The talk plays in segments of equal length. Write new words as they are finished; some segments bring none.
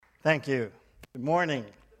Thank you. Good morning.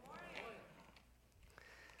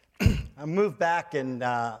 I moved back in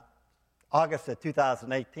August of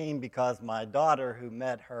 2018 because my daughter, who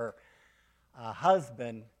met her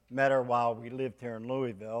husband, met her while we lived here in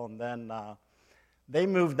Louisville. And then they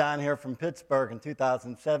moved down here from Pittsburgh in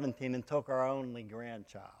 2017 and took our only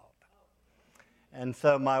grandchild. And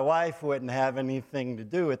so my wife wouldn't have anything to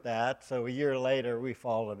do with that. So a year later, we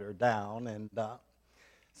followed her down. And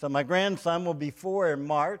so my grandson will be 4 in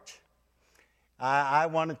March. I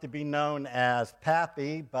wanted to be known as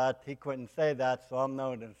Pappy, but he couldn't say that, so I'm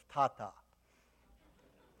known as Tata.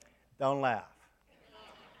 Don't laugh.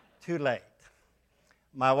 Too late.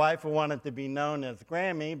 My wife wanted to be known as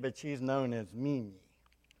Grammy, but she's known as Mimi.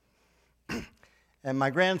 And my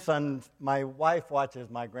wife watches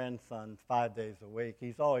my grandson 5 days a week.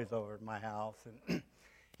 He's always over at my house, and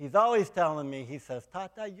he's always telling me, he says,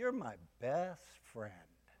 Tata, you're my best friend.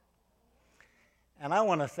 And I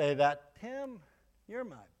want to say that, Tim, you're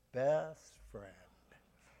my best friend.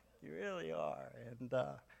 You really are. And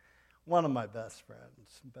one of my best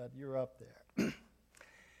friends, but you're up there.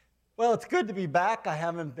 Well, it's good to be back. I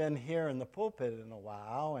haven't been here in the pulpit in a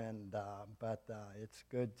while, but it's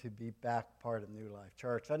good to be back part of New Life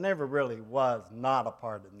Church. I never really was not a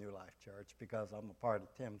part of New Life Church because I'm a part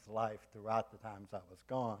of Tim's life throughout the times I was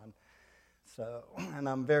gone. So, and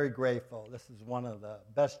I'm very grateful. This is one of the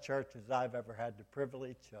best churches I've ever had the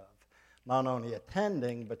privilege of not only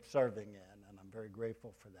attending, but serving in, and I'm very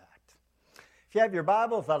grateful for that. If you have your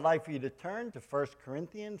Bibles, I'd like for you to turn to 1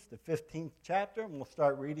 Corinthians, the 15th chapter, and we'll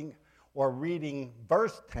start reading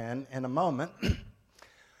verse 10 in a moment.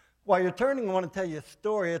 While you're turning, I want to tell you a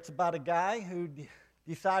story. It's about a guy who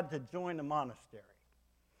decided to join a monastery.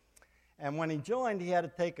 And when he joined, he had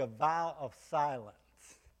to take a vow of silence.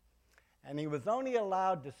 And he was only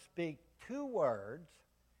allowed to speak 2 words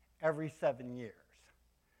every 7 years.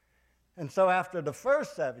 And so after the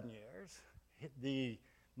first 7 years, the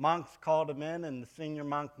monks called him in, and the senior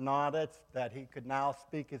monk nodded that he could now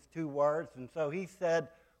speak his 2 words. And so he said,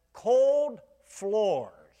 cold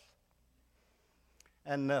floors.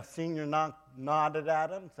 And the senior monk nodded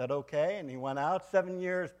at him, said, okay, and he went out. 7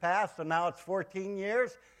 years passed, so now it's 14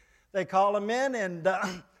 years. They call him in, and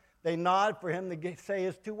they nod for him to say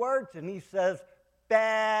his 2 words, and he says,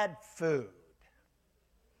 bad food.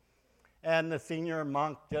 And the senior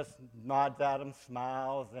monk just nods at him,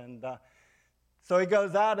 smiles, and so he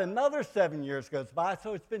goes out. Another 7 years goes by,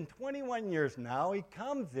 so it's been 21 years now. He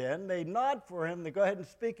comes in, they nod for him to go ahead and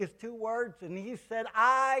speak his 2 words, and he said,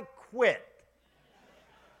 I quit.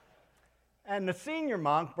 And the senior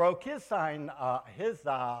monk broke his vow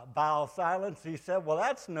of silence. He said, well,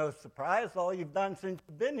 that's no surprise. All you've done since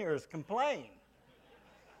you've been here is complain.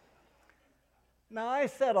 Now, I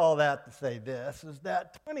said all that to say this, is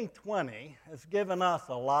that 2020 has given us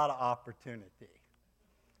a lot of opportunity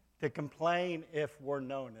to complain if we're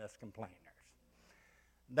known as complainers.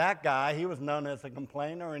 That guy, he was known as a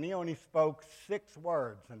complainer, and he only spoke 6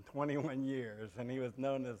 words in 21 years, and he was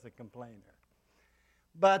known as a complainer.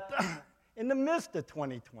 But in the midst of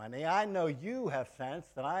 2020, I know you have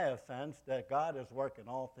sensed, and I have sensed, that God is working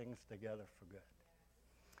all things together for good.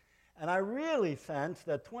 And I really sense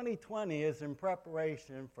that 2020 is in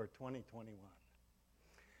preparation for 2021.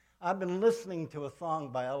 I've been listening to a song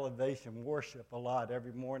by Elevation Worship a lot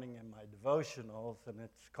every morning in my devotionals, and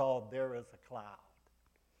it's called There Is a Cloud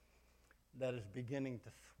That Is Beginning to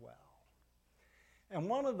Swell. And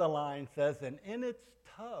one of the lines says, and in its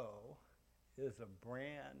toe is a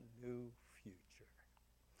brand new future.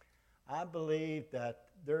 I believe that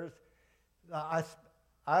I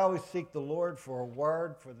always seek the Lord for a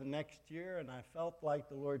word for the next year, and I felt like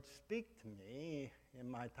the Lord speak to me in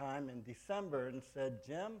my time in December and said,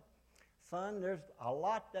 Jim, son, there's a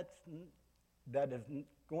lot that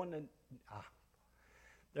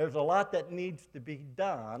needs to be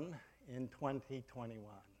done in 2021.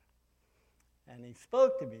 And he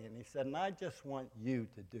spoke to me, and he said, and I just want you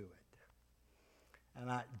to do it. And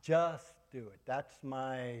I just do it. That's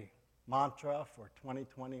my mantra for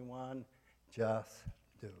 2021, just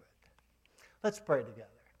do it. Let's pray together.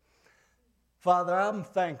 Father, I'm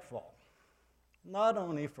thankful not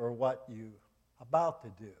only for what you're about to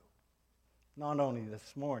do, not only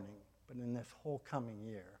this morning, but in this whole coming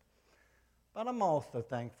year, but I'm also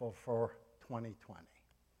thankful for 2020.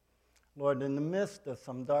 Lord, in the midst of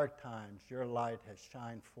some dark times, your light has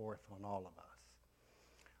shined forth on all of us.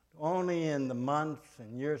 Only in the months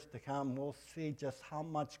and years to come, we'll see just how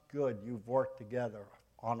much good you've worked together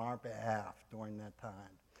on our behalf during that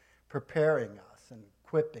time, preparing us and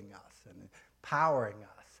equipping us and empowering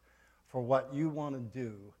us for what you want to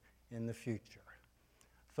do in the future.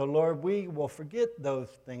 So, Lord, we will forget those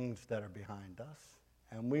things that are behind us,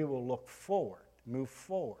 and we will look forward, move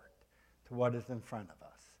forward to what is in front of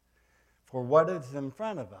us. For what is in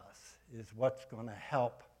front of us is what's going to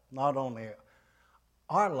help not only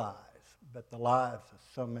our lives, but the lives of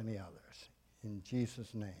so many others. In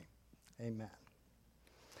Jesus' name, amen.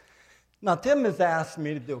 Now, Tim has asked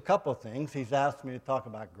me to do a couple of things. He's asked me to talk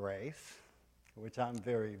about grace, which I'm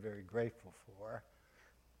very, very grateful for.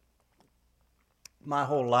 My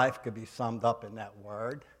whole life could be summed up in that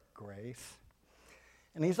word, grace.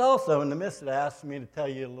 And he's also, in the midst of it, asked me to tell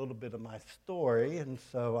you a little bit of my story, and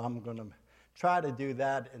so I'm going to try to do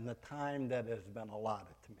that in the time that has been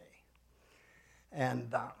allotted to me.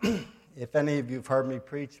 And if any of you have heard me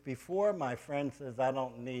preach before, my friend says I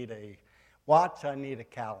don't need a watch, I need a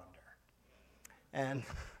calendar. And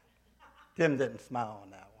Tim didn't smile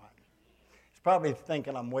on that one. He's probably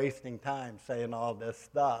thinking I'm wasting time saying all this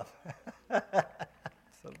stuff.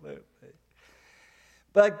 Absolutely.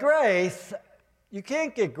 But grace, you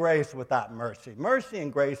can't get grace without mercy. Mercy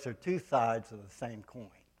and grace are two sides of the same coin.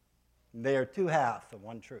 They are two halves of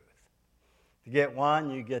one truth. To get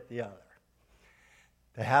one, you get the other.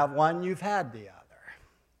 To have one, you've had the other.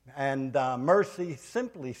 And mercy,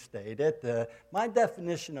 simply stated, my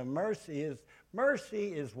definition of mercy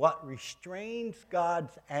is what restrains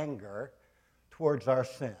God's anger towards our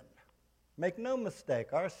sin. Make no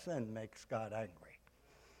mistake, our sin makes God angry.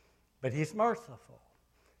 But he's merciful.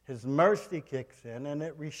 His mercy kicks in, and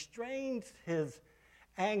it restrains his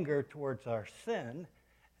anger towards our sin,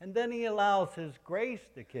 and then he allows his grace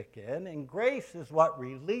to kick in, and grace is what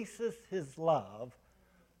releases his love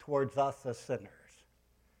towards us as sinners.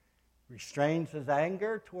 Restrains his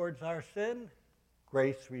anger towards our sin,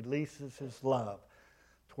 grace releases his love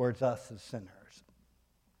towards us as sinners.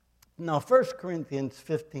 Now, 1 Corinthians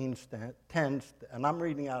 15:10, and I'm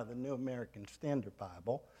reading out of the New American Standard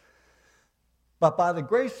Bible, but by the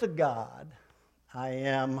grace of God, I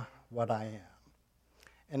am what I am.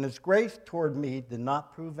 And his grace toward me did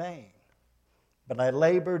not prove vain. But I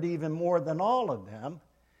labored even more than all of them,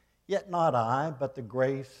 yet not I, but the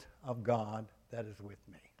grace of God that is with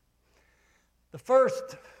me. The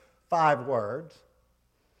first 5 words,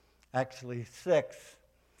 actually 6,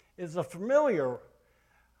 is a familiar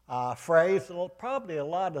phrase that probably a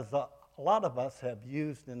lot of us have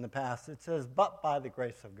used in the past. It says, but by the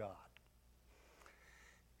grace of God.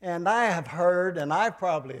 And I have heard, and I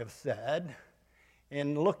probably have said,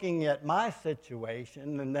 in looking at my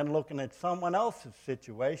situation and then looking at someone else's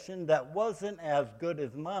situation that wasn't as good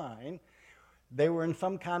as mine, they were in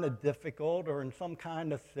some kind of difficult or in some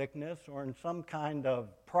kind of sickness or in some kind of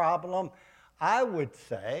problem, I would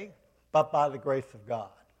say, but by the grace of God,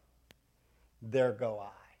 there go I.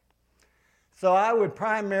 So I would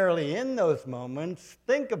primarily in those moments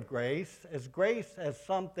think of grace as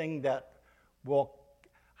something that will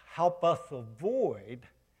help us avoid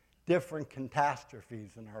different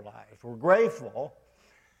catastrophes in our lives. We're grateful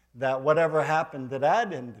that whatever happened to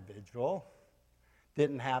that individual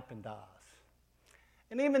didn't happen to us.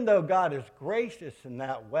 And even though God is gracious in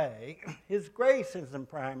that way, his grace isn't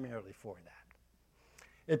primarily for that.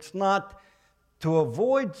 It's not to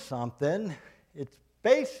avoid something. It's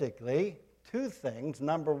basically 2 things.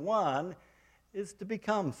 Number 1 is to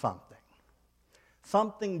become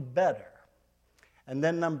something better. And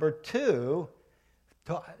then number 2,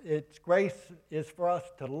 its grace is for us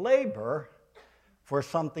to labor for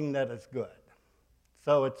something that is good.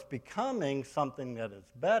 So it's becoming something that is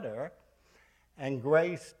better, and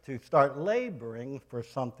grace to start laboring for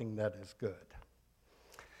something that is good.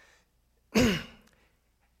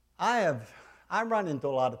 I run into a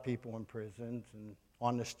lot of people in prisons and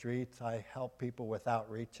on the streets. I help people with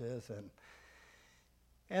outreaches, and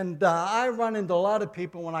I run into a lot of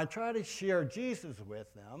people when I try to share Jesus with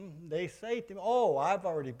them. They say to me, "Oh, I've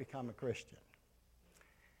already become a Christian."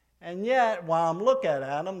 And yet, while I'm looking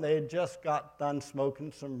at them, they just got done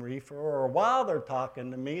smoking some reefer, or while they're talking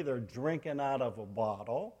to me, they're drinking out of a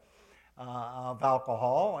bottle of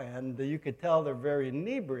alcohol, and you could tell they're very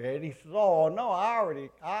inebriated. He says, "Oh, no,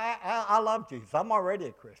 I love Jesus. I'm already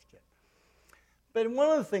a Christian." But one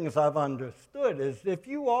of the things I've understood is if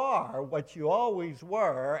you are what you always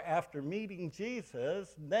were after meeting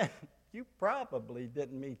Jesus, then you probably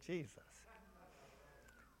didn't meet Jesus.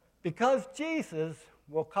 Because Jesus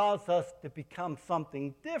will cause us to become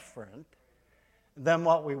something different than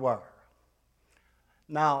what we were.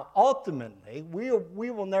 Now, ultimately, we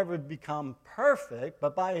will never become perfect,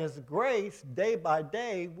 but by his grace, day by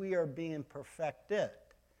day, we are being perfected.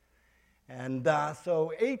 And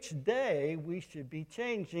so each day, we should be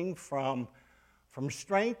changing from from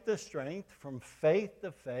strength to strength, from faith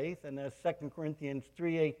to faith, and as 2 Corinthians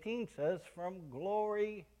 3:18 says, from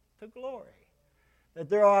glory to glory. That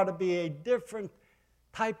there ought to be a different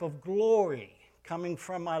type of glory coming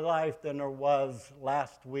from my life than there was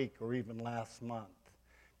last week or even last month.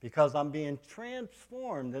 Because I'm being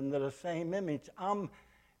transformed into the same image, I'm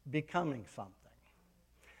becoming something.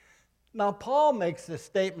 Now, Paul makes this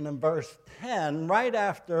statement in verse 10 right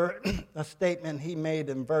after a statement he made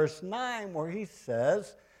in verse 9 where he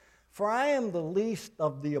says, "For I am the least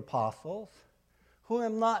of the apostles, who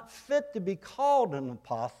am not fit to be called an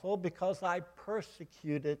apostle because I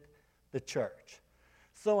persecuted the church."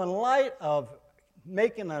 So in light of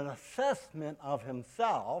making an assessment of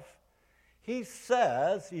himself, he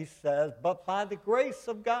says, "But by the grace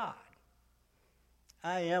of God,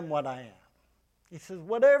 I am what I am." He says,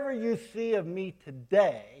 whatever you see of me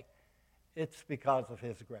today, it's because of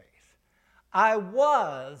his grace. I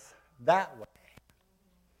was that way,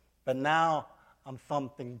 but now I'm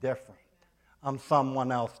something different. I'm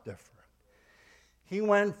someone else different. He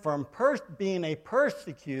went from being a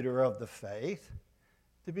persecutor of the faith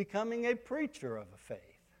to becoming a preacher of the faith.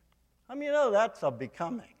 I mean, that's a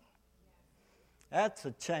becoming. That's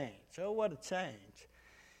a change. Oh, what a change.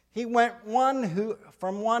 He went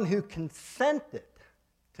from one who consented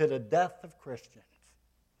to the death of Christians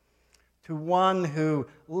to one who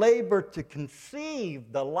labored to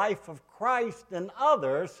conceive the life of Christ in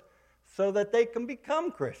others so that they can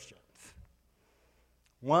become Christians.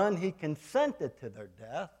 One, he consented to their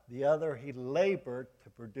death. The other, he labored to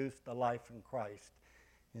produce the life in Christ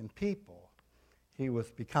in people. He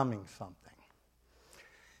was becoming something.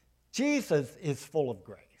 Jesus is full of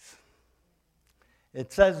grace.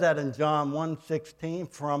 It says that in John 1:16,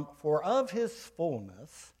 "For of his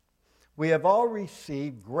fullness we have all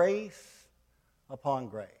received grace upon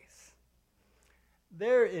grace."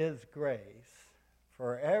 There is grace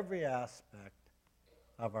for every aspect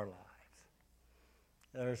of our lives.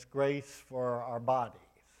 There's grace for our bodies.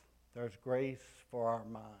 There's grace for our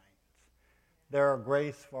minds. There is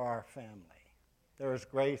grace for our family. There is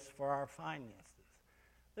grace for our finances.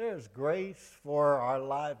 There is grace for our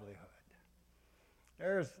livelihood.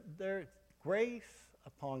 There's grace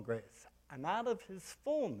upon grace. And out of his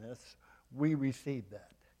fullness, we receive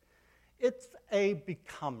that. It's a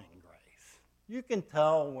becoming grace. You can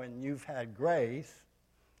tell when you've had grace,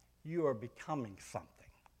 you are becoming something.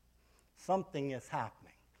 Something is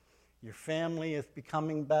happening. Your family is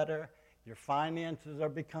becoming better. Your finances are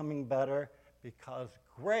becoming better because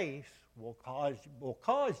grace will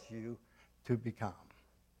cause you to become.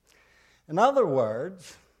 In other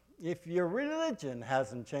words, if your religion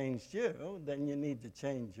hasn't changed you, then you need to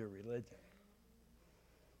change your religion.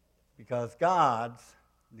 Because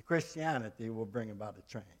the Christianity will bring about a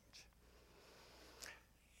change.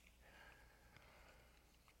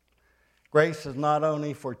 Grace is not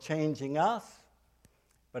only for changing us,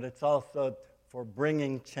 but it's also for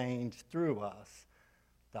bringing change through us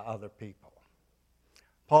to other people.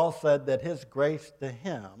 Paul said that his grace to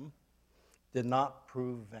him did not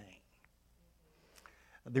prove vain.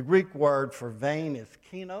 The Greek word for vain is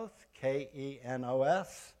kenos,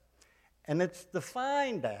 K-E-N-O-S, and it's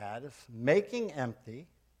defined as making empty,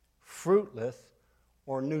 fruitless,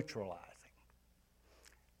 or neutralizing.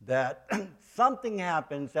 That something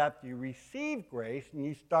happens after you receive grace and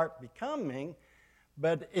you start becoming,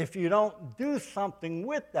 but if you don't do something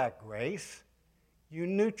with that grace, you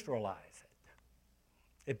neutralize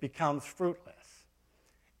it. It becomes fruitless.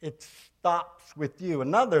 It stops with you.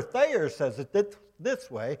 Another Thayer says it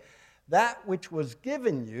this way: that which was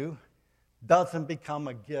given you doesn't become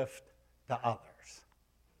a gift to others.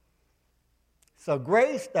 So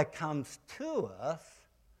grace that comes to us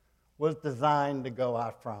was designed to go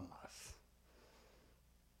out from us.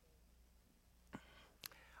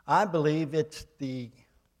 I believe it's the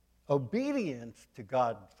obedience to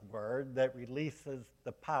God's word that releases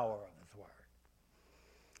the power of his word.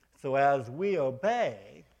 So as we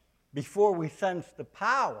obey, before we sense the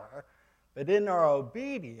power, but in our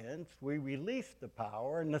obedience, we release the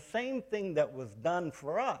power, and the same thing that was done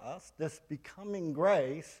for us, this becoming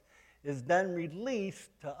grace, is then released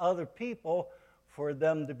to other people for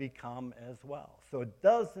them to become as well. So it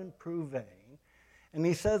doesn't prove vain. And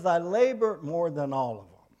he says, I labor more than all of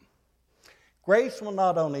them. Grace will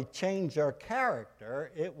not only change our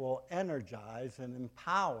character, it will energize and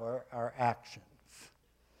empower our actions.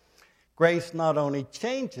 Grace not only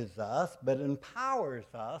changes us, but empowers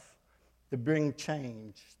us to bring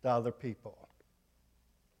change to other people.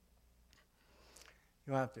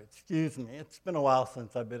 You'll have to excuse me. It's been a while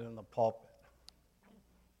since I've been in the pulpit.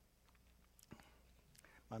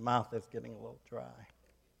 My mouth is getting a little dry.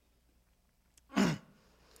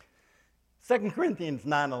 2 Corinthians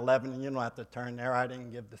 9:11, you don't have to turn there. I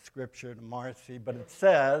didn't give the scripture to Marcy, but it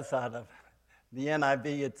says, out of the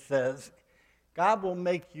NIV, it says, God will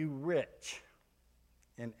make you rich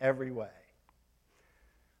in every way.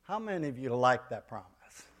 How many of you like that promise?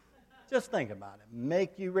 Just think about it.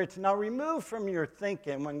 Make you rich. Now, remove from your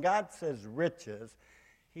thinking, when God says riches,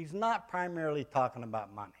 he's not primarily talking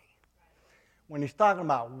about money. When he's talking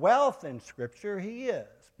about wealth in Scripture, he is.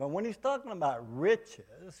 But when he's talking about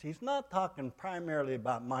riches, he's not talking primarily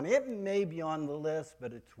about money. It may be on the list,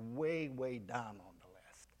 but it's way, way down on the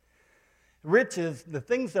list. Riches, the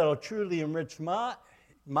things that will truly enrich my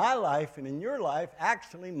life and in your life,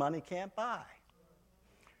 actually money can't buy.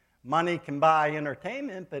 Money can buy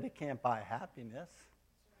entertainment, but it can't buy happiness.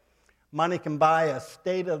 Money can buy a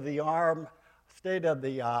state-of-the-art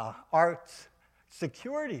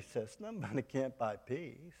security system, but it can't buy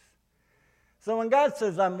peace. So when God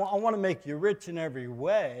says, I want to make you rich in every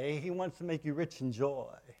way, he wants to make you rich in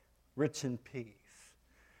joy, rich in peace,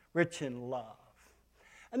 rich in love.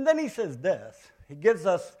 And then he says this. He gives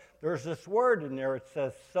us, there's this word in there, it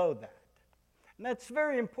says, so that. And that's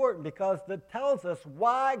very important because that tells us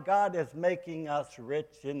why God is making us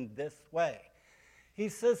rich in this way. He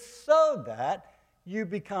says, so that you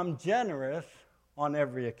become generous on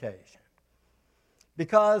every occasion.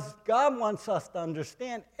 Because God wants us to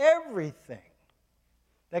understand everything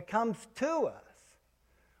that comes to us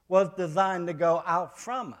was designed to go out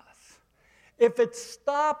from us. If it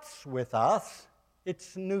stops with us,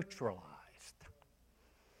 it's neutralized.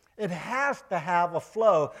 It has to have a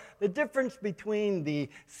flow. The difference between the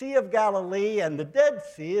Sea of Galilee and the Dead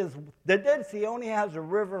Sea is the Dead Sea only has a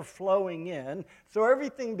river flowing in, so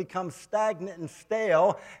everything becomes stagnant and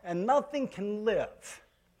stale, and nothing can live.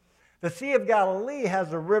 The Sea of Galilee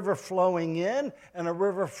has a river flowing in and a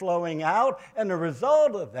river flowing out, and the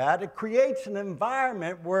result of that, it creates an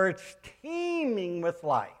environment where it's teeming with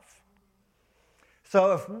life.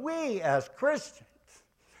 So if we as Christians,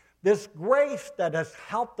 this grace that has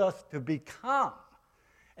helped us to become,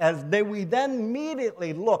 we then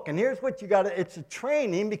immediately look, and here's what you got to, it's a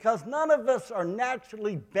training because none of us are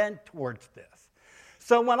naturally bent towards this.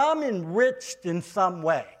 So when I'm enriched in some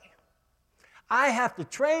way, I have to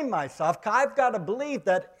train myself. I've got to believe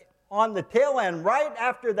that on the tail end, right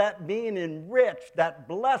after that being enriched, that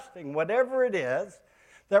blessing, whatever it is,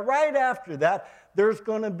 that right after that, there's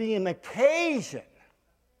going to be an occasion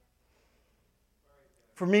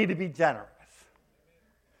for me to be generous.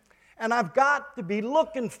 And I've got to be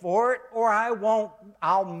looking for it or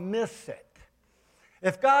I'll miss it.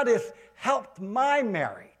 If God has helped my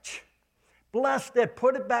marriage, blessed it,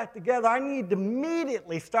 put it back together, I need to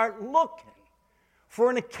immediately start looking for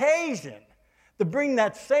an occasion to bring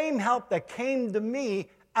that same help that came to me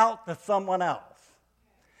out to someone else.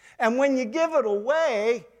 And when you give it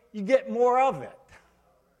away, you get more of it.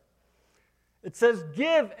 It says,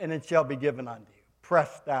 give and it shall be given unto you.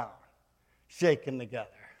 Pressed down, shaken together.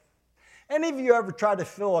 Any of you ever try to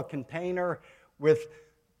fill a container with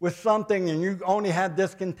something and you only have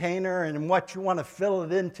this container and what you want to fill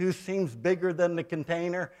it into seems bigger than the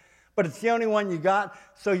container, but it's the only one you got,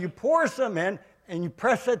 so you pour some in and you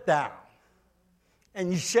press it down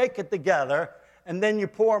and you shake it together and then you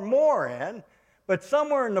pour more in, but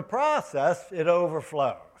somewhere in the process it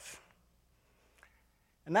overflows.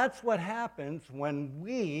 And that's what happens when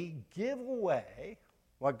we give away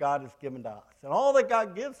what God has given to us. And all that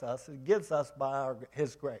God gives us, it gives us by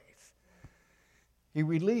his grace. He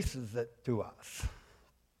releases it to us.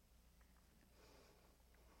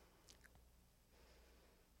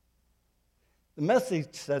 The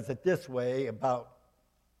Message says it this way about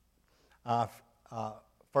 1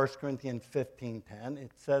 Corinthians 15:10.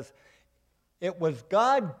 It says, it was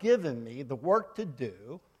God given me the work to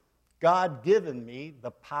do, God given me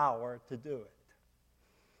the power to do it.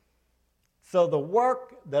 So the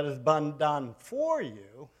work that has been done for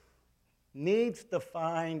you needs to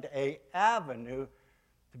find an avenue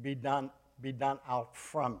to be done out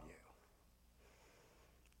from you,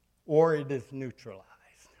 or it is neutralized.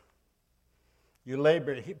 You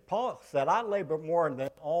labor. Paul said, I labor more than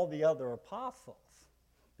all the other apostles,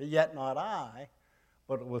 but yet not I,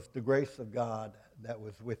 but it was the grace of God that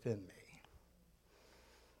was within me.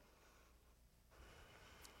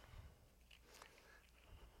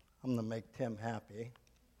 I'm going to make Tim happy.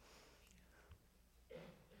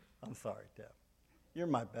 I'm sorry, Tim. You're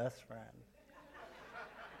my best friend.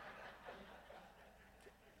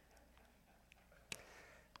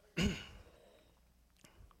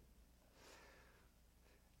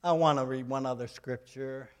 I want to read one other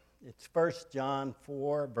scripture. It's 1 John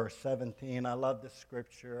 4, verse 17. I love this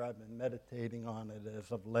scripture. I've been meditating on it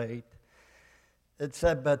as of late. It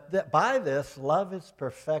said, but by this, love is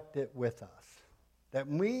perfected with us, that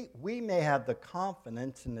we may have the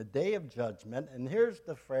confidence in the day of judgment. And here's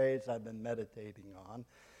the phrase I've been meditating on.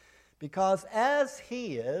 Because as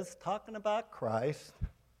he is, talking about Christ,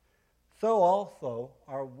 so also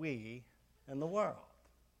are we in the world.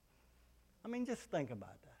 I mean, just think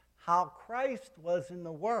about that. How Christ was in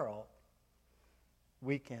the world,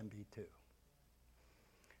 we can be too.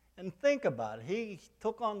 And think about it. He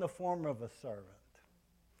took on the form of a servant.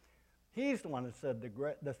 He's the one that said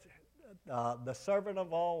the servant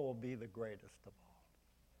of all will be the greatest of all.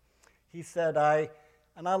 He said,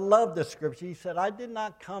 and I love the scripture. He said, I did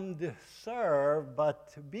not come to serve,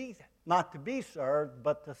 but not to be served,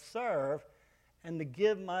 but to serve and to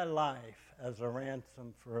give my life as a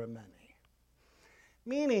ransom for many.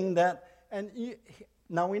 Meaning that,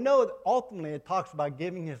 now we know that ultimately it talks about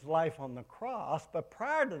giving his life on the cross, but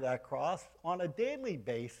prior to that cross, on a daily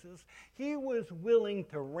basis, he was willing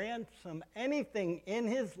to ransom anything in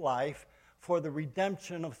his life for the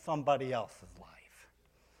redemption of somebody else's life.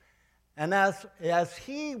 And as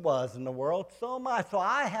he was in the world, so am I. So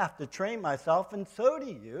I have to train myself, and so do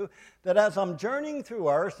you, that as I'm journeying through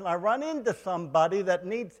earth and I run into somebody that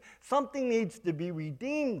something needs to be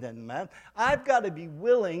redeemed in them, I've got to be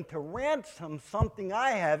willing to ransom something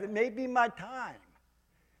I have. It may be my time.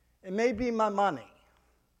 It may be my money.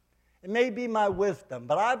 It may be my wisdom,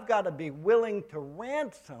 but I've got to be willing to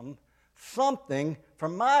ransom something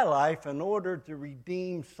from my life in order to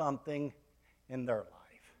redeem something in their life.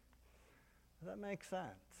 Does that make sense?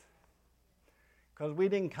 Because we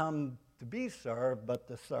didn't come to be served, but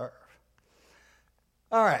to serve.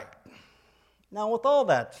 All right. Now, with all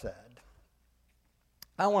that said,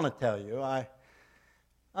 I want to tell you,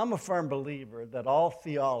 I'm a firm believer that all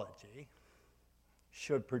theology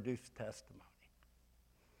should produce testimony.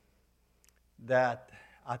 That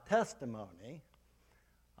a testimony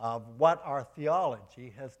of what our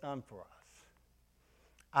theology has done for us.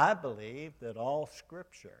 I believe that all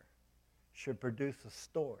Scripture should produce a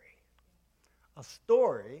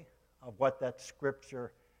story of what that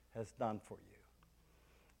Scripture has done for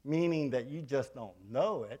you. Meaning that you just don't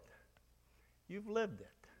know it, you've lived it.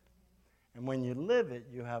 And when you live it,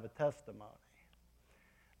 you have a testimony.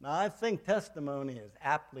 Now, I think testimony is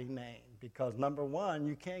aptly named because, number one,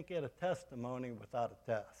 you can't get a testimony without a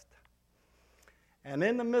test. And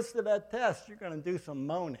in the midst of that test, you're going to do some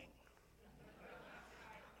moaning.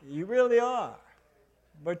 You really are.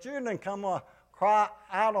 But you're going to come cry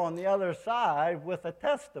out on the other side with a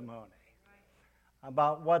testimony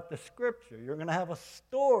about what the Scripture. You're going to have a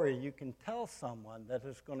story you can tell someone that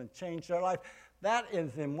is going to change their life. That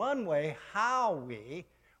is, in one way, how we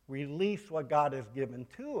release what God has given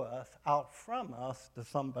to us out from us to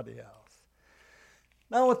somebody else.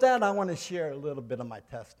 Now, with that, I want to share a little bit of my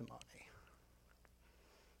testimony.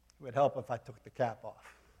 It would help if I took the cap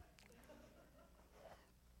off.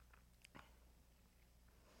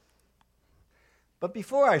 But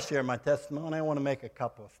before I share my testimony, I want to make a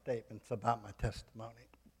couple of statements about my testimony.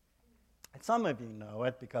 And some of you know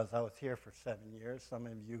it because I was here for 7 years. Some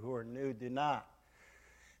of you who are new do not.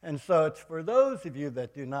 And so it's for those of you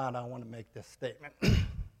that do not, I want to make this statement.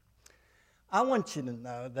 I want you to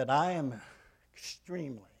know that I am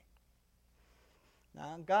extremely,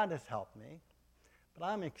 now God has helped me, but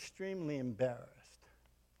I'm extremely embarrassed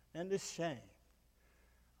and ashamed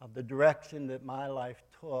of the direction that my life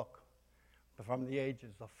took from the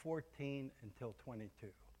ages of 14 until 22.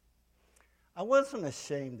 I wasn't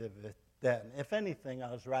ashamed of it then. If anything,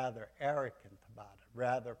 I was rather arrogant about it,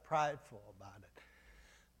 rather prideful about it.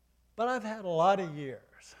 But I've had a lot of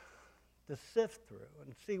years to sift through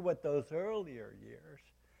and see what those earlier years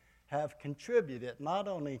have contributed not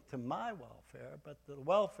only to my welfare, but the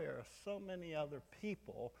welfare of so many other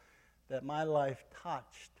people that my life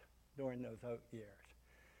touched during those years.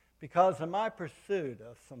 Because in my pursuit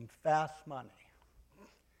of some fast money,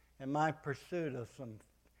 in my pursuit of some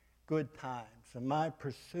good times, in my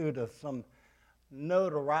pursuit of some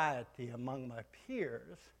notoriety among my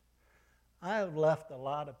peers, I have left a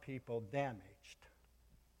lot of people damaged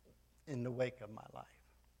in the wake of my life.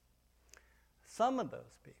 Some of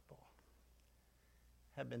those people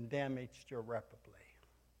have been damaged irreparably.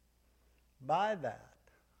 By that,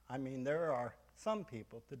 I mean there are some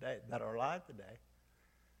people today that are alive today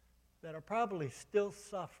that are probably still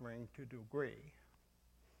suffering to a degree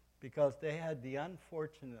because they had the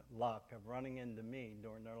unfortunate luck of running into me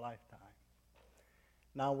during their lifetime.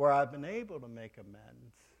 Now, where I've been able to make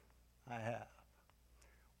amends, I have.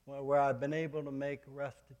 Well, where I've been able to make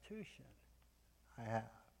restitution, I have.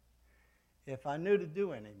 If I knew to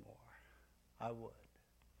do any more, I would.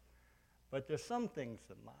 But there's some things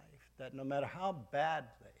in life that no matter how badly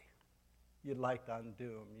you'd like to undo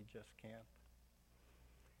them, you just can't.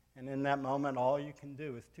 And in that moment, all you can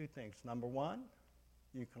do is two things. Number one,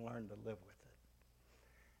 you can learn to live with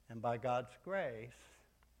it. And by God's grace,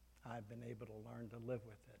 I've been able to learn to live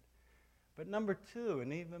with it. But number two,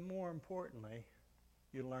 and even more importantly,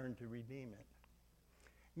 you learn to redeem it.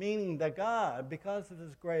 Meaning that God, because of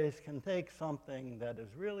his grace, can take something that is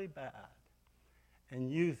really bad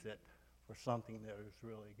and use it for something that is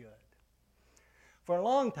really good. For a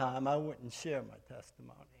long time, I wouldn't share my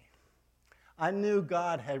testimony. I knew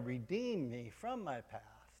God had redeemed me from my past,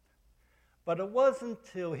 but it wasn't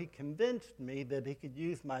until he convinced me that he could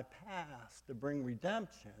use my past to bring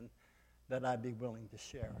redemption that I'd be willing to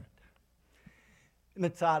share it. And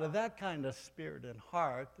it's out of that kind of spirit and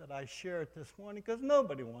heart that I share it this morning, because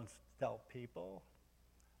nobody wants to tell people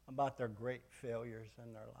about their great failures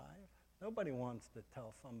in their life. Nobody wants to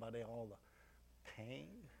tell somebody all the pain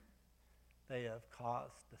they have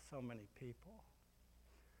caused to so many people.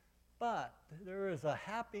 But there is a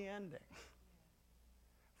happy ending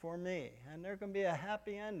for me, and there can be a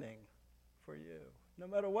happy ending for you, no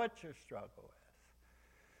matter what your struggle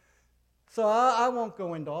is. So I won't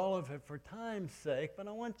go into all of it for time's sake, but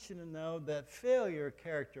I want you to know that failure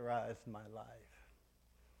characterized my life.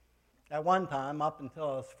 At one time, up until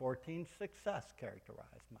I was 14, success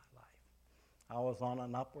characterized my life. I was on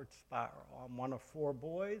an upward spiral. I'm one of 4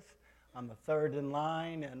 boys. I'm the third in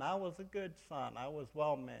line, and I was a good son. I was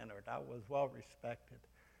well-mannered. I was well-respected.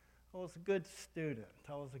 I was a good student.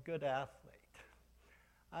 I was a good athlete.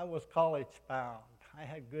 I was college-bound. I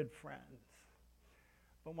had good friends.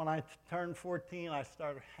 But when I turned 14, I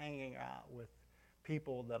started hanging out with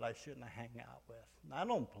people that I shouldn't have hung out with. And I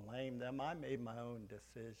don't blame them. I made my own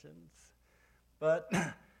decisions. But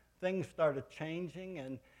things started changing,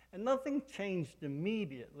 and nothing changed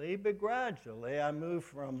immediately, but gradually I moved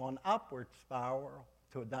from an upward spiral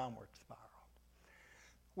to a downward spiral,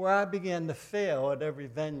 where I began to fail at every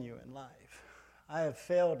venue in life. I have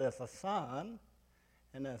failed as a son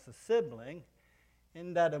and as a sibling,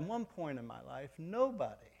 in that at one point in my life,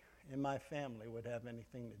 nobody in my family would have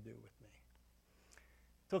anything to do with me.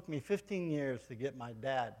 It took me 15 years to get my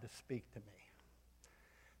dad to speak to me.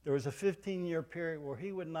 There was a 15-year period where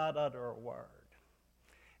he would not utter a word.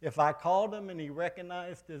 If I called him and he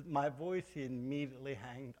recognized my voice, he immediately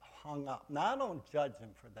hung up. Now, I don't judge him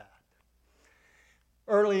for that.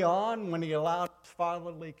 Early on, when he allowed his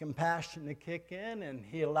fatherly compassion to kick in and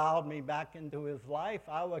he allowed me back into his life,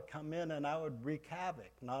 I would come in and I would wreak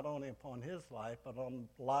havoc, not only upon his life, but on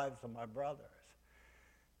the lives of my brothers.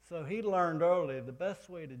 So he learned early the best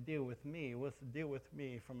way to deal with me was to deal with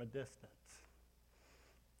me from a distance.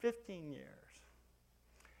 15 years.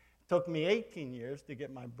 It took me 18 years to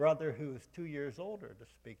get my brother, who was 2 years older, to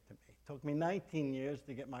speak to me. It took me 19 years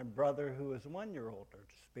to get my brother, who was 1 year older,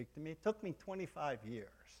 to speak to me. It took me 25 years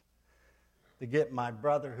to get my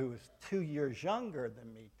brother, who was 2 years younger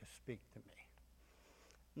than me, to speak to me.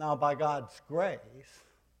 Now, by God's grace,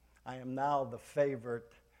 I am now the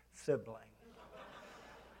favorite sibling.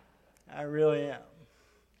 I really am.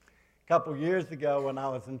 A couple years ago, when I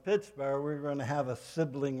was in Pittsburgh, we were going to have a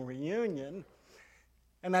sibling reunion.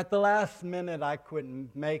 And at the last minute, I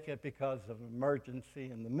couldn't make it because of an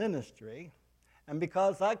emergency in the ministry. And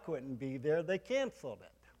because I couldn't be there, they canceled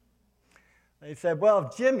it. They said,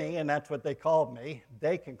 well, Jimmy, and that's what they called me.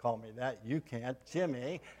 They can call me that. You can't.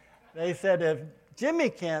 Jimmy. They said, if Jimmy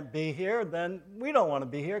can't be here, then we don't want to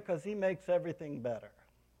be here because he makes everything better.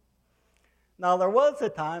 Now, there was a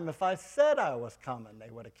time if I said I was coming,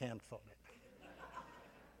 they would have canceled it.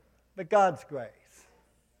 But God's grace,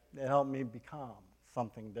 it helped me become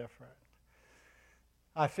something different.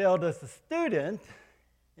 I failed as a student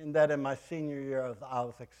in that in my senior year, I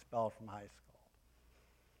was expelled from high school.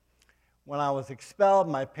 When I was expelled,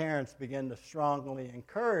 my parents began to strongly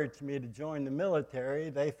encourage me to join the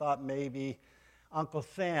military. They thought maybe Uncle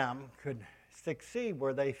Sam could succeed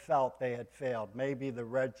where they felt they had failed. Maybe the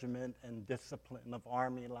regiment and discipline of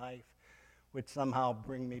Army life would somehow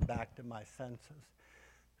bring me back to my senses.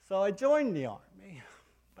 So I joined the Army,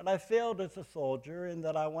 but I failed as a soldier in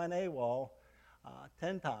that I went AWOL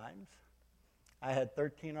 10 times. I had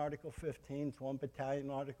 13 Article 15s, 1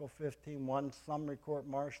 battalion Article 15, 1 summary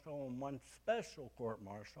court-martial, and 1 special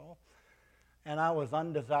court-martial, and I was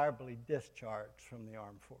undesirably discharged from the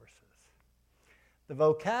armed forces. The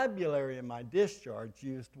vocabulary in my discharge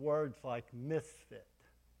used words like misfit,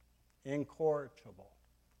 incorrigible,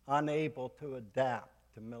 unable to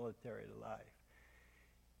adapt to military life.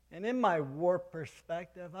 And in my war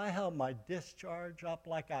perspective, I held my discharge up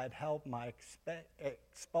like I'd held my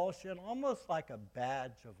expulsion, almost like a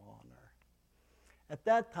badge of honor. At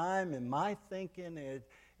that time, in my thinking,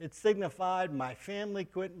 it signified my family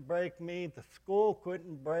couldn't break me, the school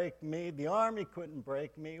couldn't break me, the army couldn't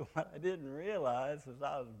break me. What I didn't realize was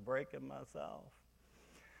I was breaking myself.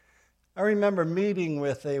 I remember meeting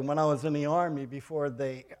with when I was in the army before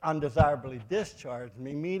they undesirably discharged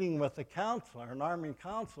me, meeting with a counselor, an army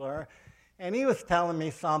counselor, and he was telling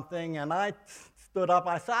me something, and I stood up.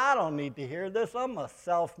 I said, I don't need to hear this. I'm a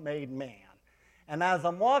self-made man. And as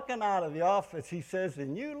I'm walking out of the office, he says,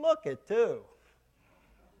 and you look it too.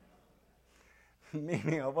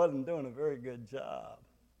 Meaning I wasn't doing a very good job.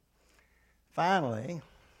 Finally,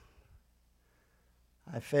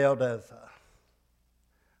 I failed as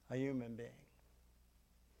a human being.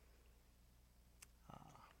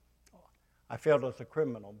 I failed as a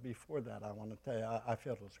criminal. Before that, I want to tell you, I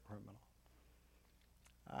failed as a criminal.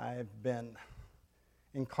 I've been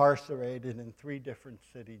incarcerated in 3 different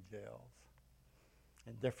city jails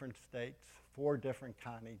in different states, 4 different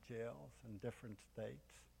county jails in different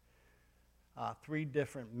states, 3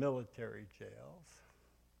 different military jails,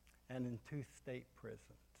 and in 2 state prisons,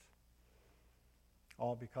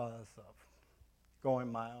 all because of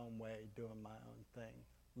going my own way, doing my own thing,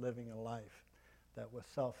 living a life that was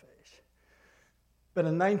selfish. But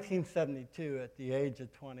in 1972, at the age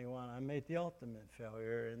of 21, I made the ultimate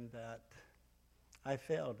failure in that I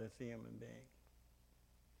failed as a human being.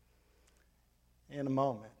 In a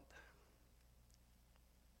moment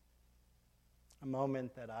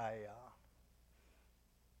that I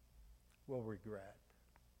will regret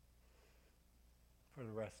for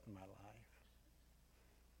the rest of my life.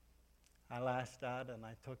 I lashed out and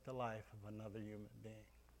I took the life of another human being.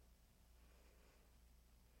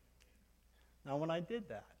 Now, when I did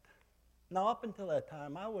that, now up until that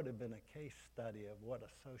time, I would have been a case study of what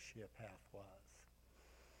a sociopath was.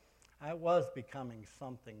 I was becoming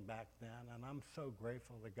something back then, and I'm so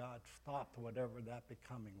grateful that God stopped whatever that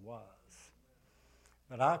becoming was.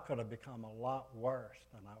 But I could have become a lot worse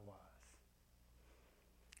than I was.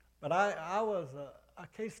 But I was a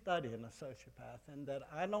case study in a sociopath in that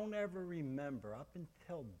I don't ever remember up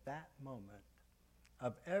until that moment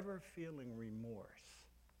of ever feeling remorse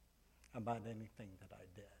about anything that I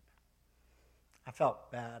did. I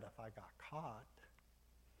felt bad if I got caught.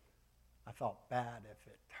 I felt bad if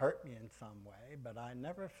it hurt me in some way, but I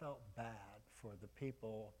never felt bad for the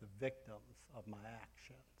people, the victims of my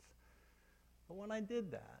actions. But when I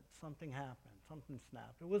did that, something happened, something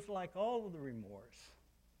snapped. It was like all of the remorse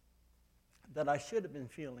that I should have been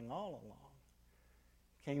feeling all along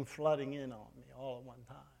came flooding in on me all at one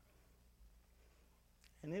time.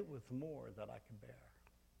 And it was more that I could bear.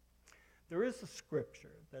 There is a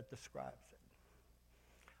scripture that describes it.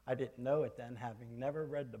 I didn't know it then, having never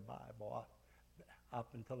read the Bible up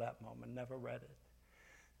until that moment, never read it.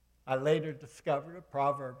 I later discovered it,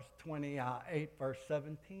 Proverbs 28, verse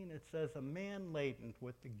 17. It says, a man laden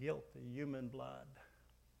with the guilt of human blood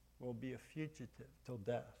will be a fugitive till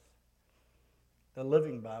death. The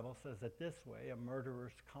Living Bible says it this way, a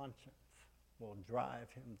murderer's conscience will drive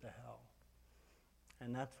him to hell.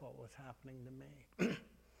 And that's what was happening to me.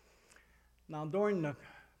 Now, during the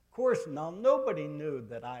course, nobody knew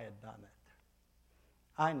that I had done it.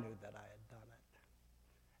 I knew that I had done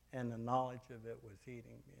it. And the knowledge of it was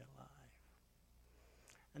eating me alive.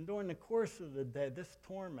 And during the course of the day, this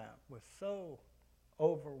torment was so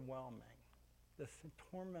overwhelming, this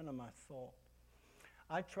torment of my soul.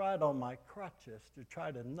 I tried on my crutches to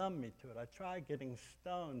try to numb me to it. I tried getting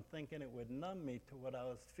stoned, thinking it would numb me to what I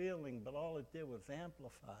was feeling, but all it did was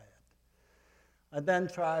amplify it. I then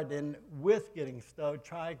tried, with getting stoned,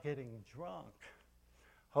 tried getting drunk,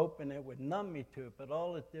 hoping it would numb me to it, but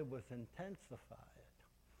all it did was intensify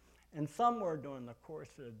it. And somewhere during the course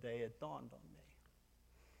of the day, it dawned on me.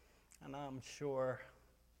 And I'm sure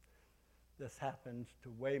this happens to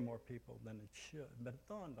way more people than it should, but it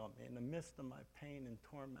dawned on me in the midst of my pain and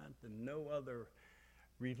torment and no other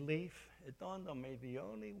relief, it dawned on me the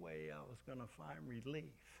only way I was going to find relief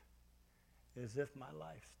is if my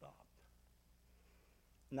life stopped.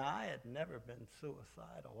 Now, I had never been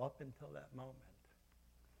suicidal up until that moment.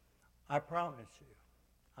 I promise you,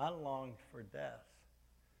 I longed for death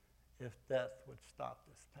if death would stop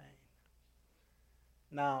this pain.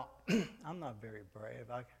 Now, I'm not very brave.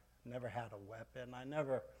 I never had a weapon. I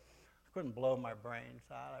couldn't blow my brains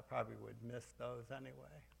out. I probably would miss those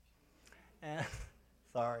anyway. And,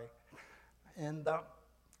 sorry. And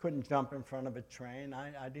couldn't jump in front of a train.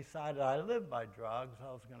 I decided I lived by drugs.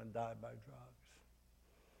 I was going to die by drugs.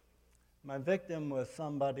 My victim was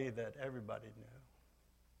somebody that everybody knew.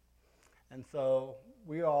 And so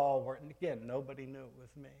we all were, and again, nobody knew it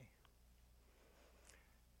was me.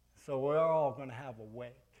 So we're all going to have a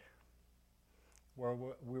wake. where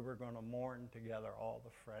we were going to mourn together, all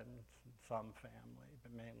the friends, and some family,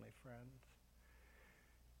 but mainly friends.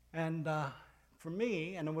 And for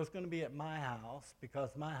me, and it was going to be at my house, because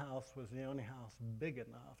my house was the only house big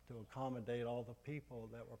enough to accommodate all the people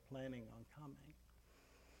that were planning on coming.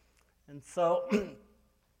 And so,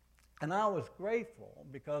 and I was grateful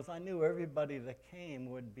because I knew everybody that came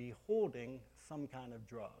would be holding some kind of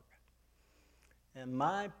drug. And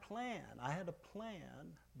my plan, I had a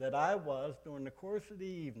plan that during the course of the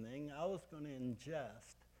evening, I was going to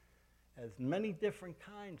ingest as many different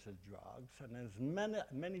kinds of drugs and as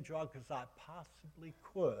many drugs as I possibly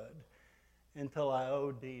could until I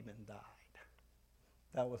OD'd and died.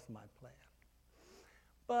 That was my plan.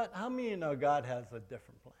 But how many of you know God has a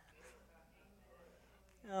different plan?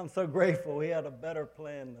 I'm so grateful He had a better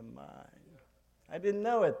plan than mine. I didn't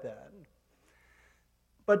know it then.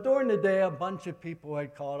 But during the day, a bunch of people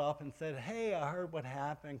had called up and said, hey, I heard what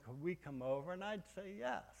happened. Could we come over? And I'd say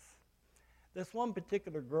yes. This one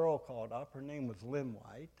particular girl called up. Her name was Lynn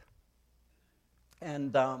White.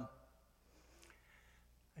 And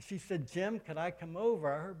she said, Jim, could I come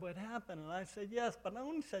over? I heard what happened. And I said yes, but I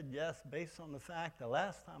only said yes based on the fact the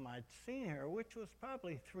last time I'd seen her, which was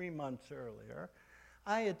probably 3 months earlier,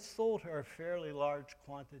 I had sold her a fairly large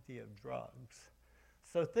quantity of drugs.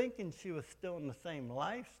 So thinking she was still in the same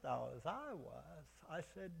lifestyle as I was, I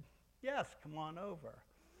said, yes, come on over.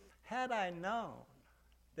 Had I known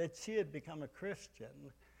that she had become a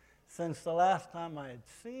Christian since the last time I had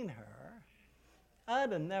seen her,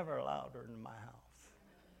 I'd have never allowed her in my house.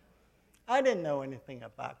 I didn't know anything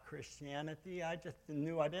about Christianity. I just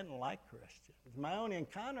knew I didn't like Christians. My only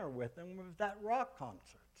encounter with them was at rock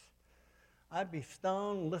concerts. I'd be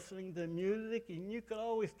stoned listening to music, and you could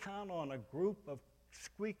always count on a group of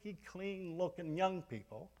squeaky clean-looking young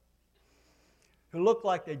people who looked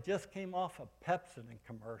like they just came off a Pepsodent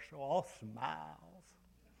commercial, all smiles.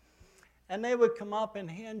 And they would come up and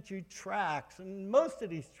hand you tracts, and most of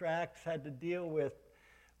these tracts had to deal with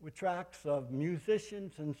tracts of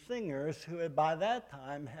musicians and singers who had by that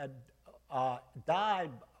time had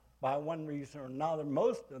died by one reason or another,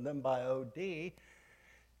 most of them by OD.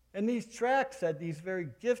 And these tracts said these very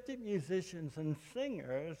gifted musicians and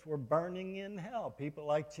singers were burning in hell. People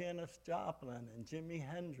like Janis Joplin and Jimi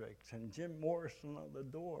Hendrix and Jim Morrison of the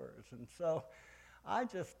Doors. And so I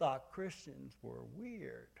just thought Christians were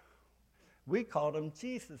weird. We called them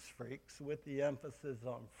Jesus freaks with the emphasis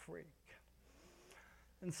on freak.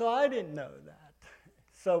 And so I didn't know that.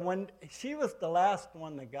 So when she was the last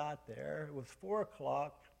one that got there, it was 4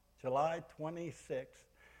 o'clock, July 26th,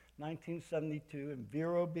 1972 in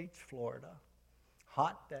Vero Beach, Florida.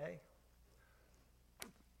 Hot day.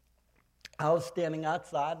 I was standing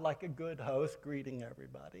outside like a good host, greeting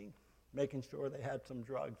everybody, making sure they had some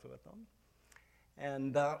drugs with them.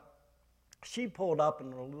 And she pulled up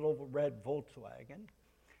in a little red Volkswagen,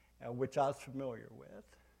 which I was familiar with.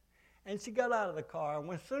 And she got out of the car,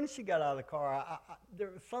 and as soon as she got out of the car, there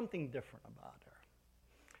was something different about her.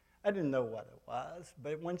 I didn't know what it was,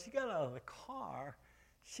 but when she got out of the car,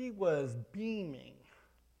 she was beaming.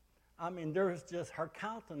 I mean, there was just, her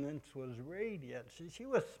countenance was radiant. She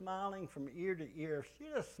was smiling from ear to ear. If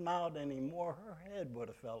she just smiled anymore, her head would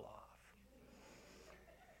have fell off.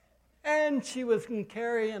 And she was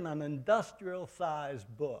carrying an industrial-sized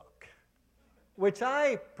book, which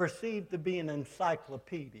I perceived to be an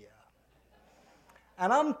encyclopedia.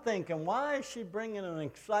 And I'm thinking, why is she bringing an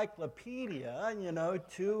encyclopedia,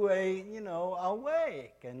 to a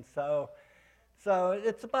wake? And so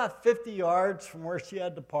it's about 50 yards from where she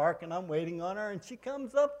had to park, and I'm waiting on her, and she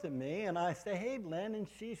comes up to me, and I say, hey, Lynn, and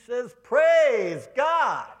she says, praise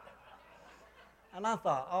God. And I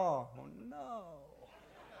thought, oh, no.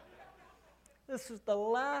 This is the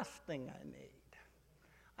last thing I need.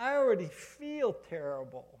 I already feel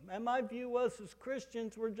terrible. And my view was, as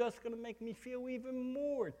Christians, we're just going to make me feel even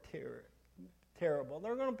more terrible.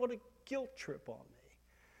 They're going to put a guilt trip on me.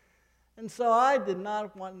 And so I did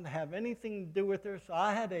not want to have anything to do with her. So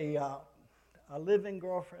I had a live-in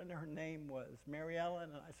girlfriend. Her name was Mary Ellen.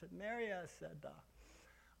 And I said, Mary, I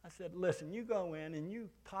said, listen, you go in and you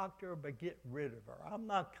talk to her, but get rid of her. I'm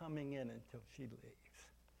not coming in until she leaves.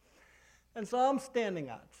 And so I'm standing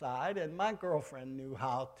outside, and my girlfriend knew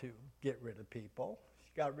how to get rid of people.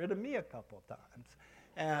 She got rid of me a couple of times.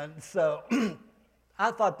 And so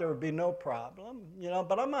I thought there would be no problem,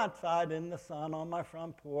 but I'm outside in the sun on my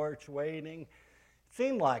front porch waiting. It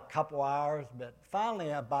seemed like a couple hours, but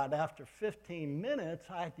finally, about after 15 minutes,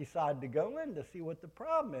 I decided to go in to see what the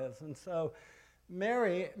problem is. And so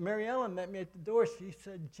Mary Ellen met me at the door. She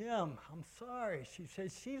said, Jim, I'm sorry. She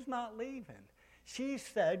said, she's not leaving. She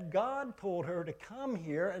said God told her to come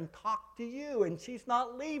here and talk to you, and she's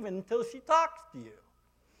not leaving until she talks to you.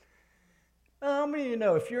 How many of you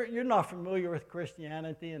know, if you're not familiar with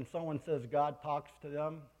Christianity and someone says God talks to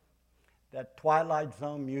them, that Twilight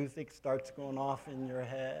Zone music starts going off in your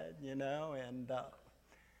head, you know?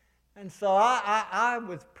 And so I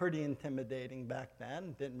was pretty intimidating back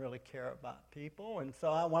then, didn't really care about people. And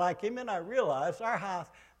so when I came in, I realized our house,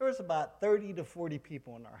 there was about 30 to 40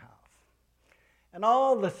 people in our house. And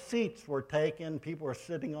all the seats were taken. People were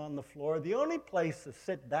sitting on the floor. The only place to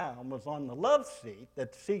sit down was on the love seat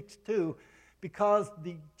that seats two, because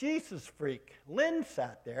the Jesus freak, Lynn,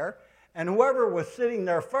 sat there, and whoever was sitting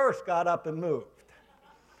there first got up and moved.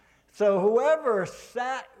 So whoever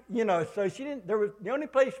sat, so she didn't, the only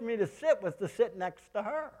place for me to sit was to sit next to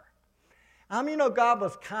her. How many know God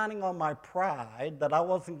was counting on my pride that I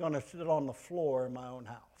wasn't going to sit on the floor in my own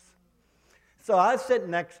house? So I sit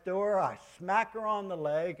next to her, I smack her on the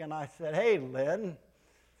leg, and I said, "Hey, Lynn,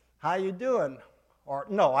 how you doing?" Or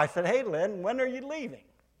no, I said, "Hey, Lynn, when are you leaving?"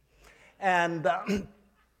 And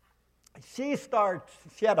she had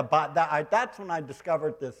that's when I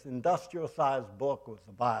discovered this industrial-sized book was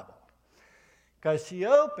the Bible. Because she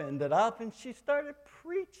opened it up and she started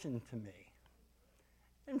preaching to me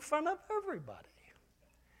in front of everybody.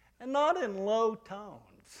 And not in low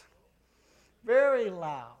tones, very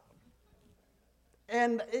loud.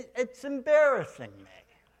 And it's embarrassing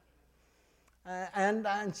me.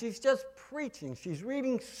 And she's just preaching. She's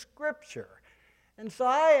reading scripture. And so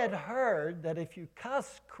I had heard that if you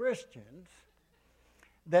cuss Christians,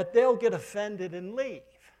 that they'll get offended and leave.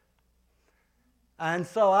 And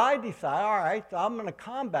so I decided, all right, so I'm going to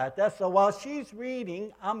combat that. So while she's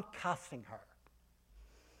reading, I'm cussing her.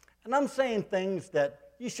 And I'm saying things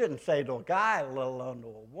that you shouldn't say to a guy, let alone to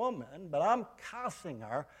a woman, but I'm cussing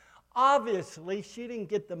her. Obviously, she didn't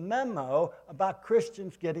get the memo about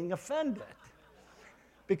Christians getting offended.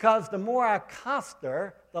 Because the more I cussed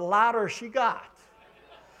her, the louder she got.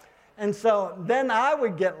 And so then I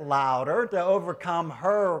would get louder to overcome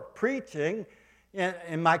her preaching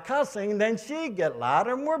in my cussing, then she'd get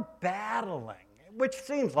louder, and we're battling, which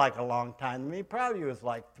seems like a long time to me. Probably was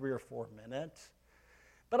like 3 or 4 minutes.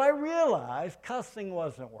 But I realized cussing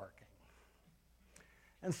wasn't working.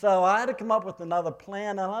 And so I had to come up with another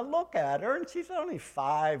plan, and I look at her, and she's only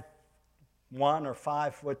 5'1" or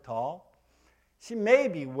 5 foot tall. She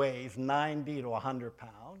maybe weighs 90 to 100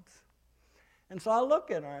 pounds. And so I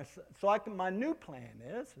look at her, my new plan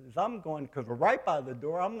is I'm going, because we're right by the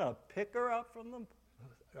door, I'm going to pick her up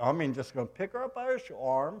just going to pick her up by her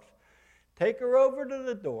arms, take her over to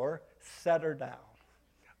the door, set her down.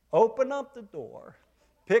 Open up the door,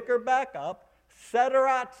 pick her back up, set her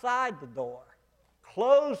outside the door,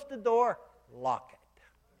 close the door, lock it.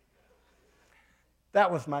 That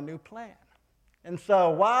was my new plan. And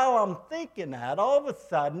so while I'm thinking that, all of a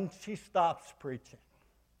sudden, she stops preaching.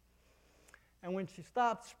 And when she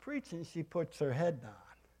stops preaching, she puts her head down.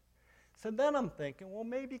 So then I'm thinking, well,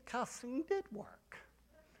 maybe cussing did work.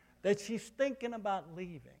 That she's thinking about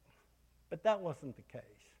leaving. But that wasn't the case.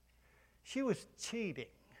 She was cheating.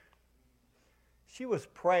 She was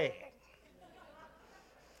praying.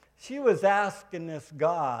 She was asking this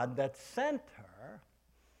God that sent her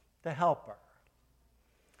to help her.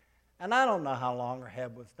 And I don't know how long her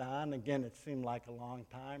head was down. Again, it seemed like a long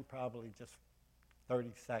time, probably just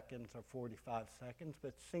 30 seconds or 45 seconds, but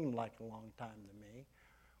it seemed like a long time to me,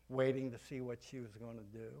 waiting to see what she was going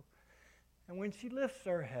to do. And when she lifts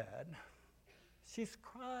her head, she's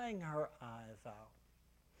crying her eyes out.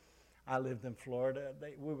 I lived in Florida.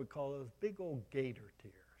 We would call those big old gator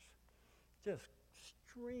tears, just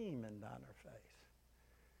streaming down her face.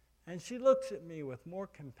 And she looks at me with more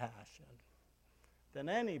compassion than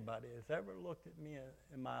anybody has ever looked at me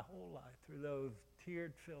in my whole life through those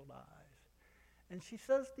tear-filled eyes. And she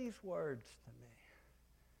says these words to me.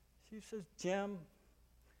 She says, "Jim,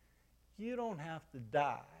 you don't have to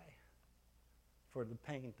die for the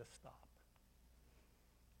pain to stop.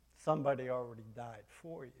 Somebody already died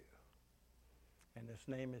for you, and his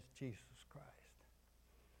name is Jesus Christ."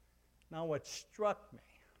 Now, what struck me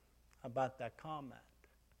about that comment,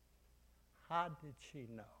 how did she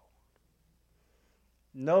know?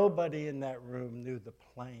 Nobody in that room knew the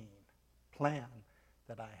plan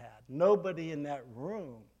that I had. Nobody in that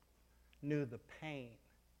room knew the pain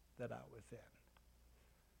that I was in.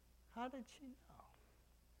 How did she know?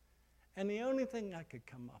 And the only thing I could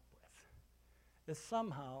come up with is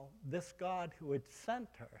somehow this God who had sent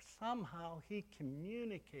her, somehow he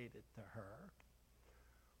communicated to her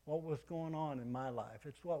what was going on in my life.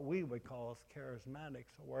 It's what we would call as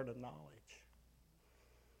charismatics a word of knowledge.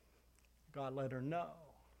 God let her know.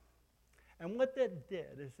 And what that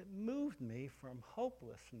did is it moved me from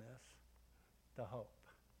hopelessness to hope.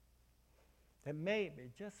 That maybe,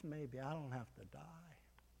 just maybe, I don't have to die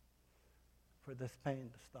for this pain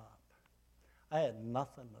to stop. I had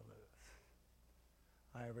nothing to lose.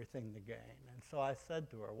 I had everything to gain. And so I said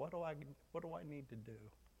to her, what do I need to do?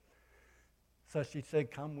 So she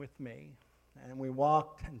said, come with me. And we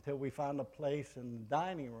walked until we found a place in the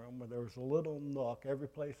dining room where there was a little nook. Every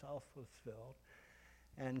place else was filled.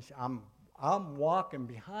 And I'm walking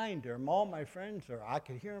behind her, and all my friends are. I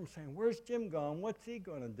could hear them saying, where's Jim going? What's he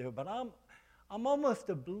going to do? But I'm almost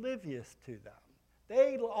oblivious to them.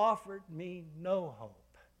 They offered me no hope.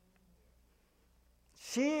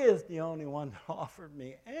 She is the only one that offered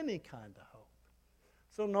me any kind of hope.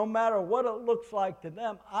 So no matter what it looks like to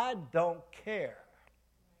them, I don't care.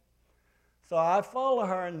 So I follow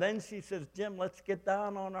her, and then she says, Jim, let's get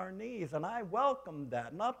down on our knees. And I welcomed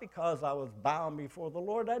that, not because I was bowing before the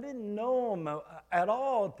Lord. I didn't know him at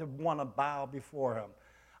all to want to bow before him.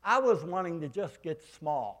 I was wanting to just get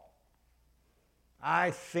small.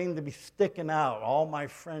 I seemed to be sticking out, all my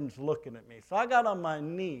friends looking at me. So I got on my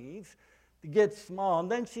knees to get small.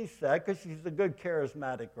 And then she said, because she's a good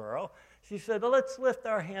charismatic girl, she said, well, let's lift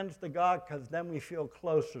our hands to God because then we feel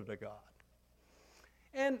closer to God.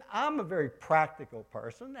 And I'm a very practical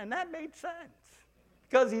person, and that made sense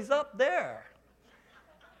because he's up there.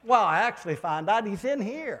 Well, I actually found out he's in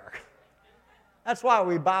here. That's why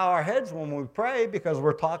we bow our heads when we pray, because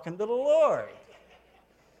we're talking to the Lord.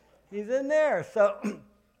 He's in there. So,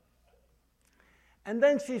 and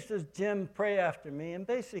then she says, Jim, pray after me. And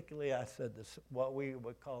basically I said this, what we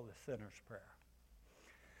would call the sinner's prayer.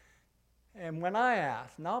 And when I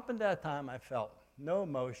asked, now up until that time I felt no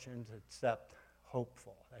emotions except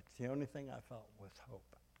hopeful. That's the only thing I felt was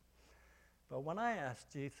hope. But when I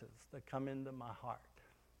asked Jesus to come into my heart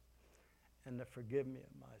and to forgive me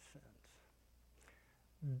of my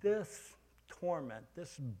sins, this torment,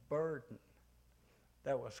 this burden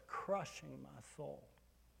that was crushing my soul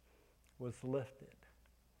was lifted.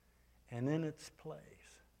 And in its place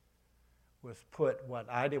was put what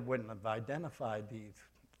I wouldn't have identified these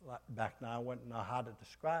back then. I wouldn't know how to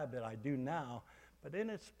describe it. I do now. But in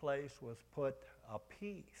its place was put a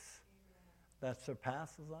peace that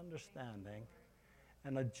surpasses understanding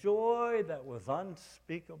and a joy that was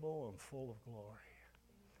unspeakable and full of glory.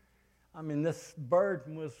 I mean, this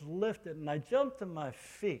burden was lifted, and I jumped to my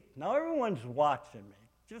feet. Now, everyone's watching me.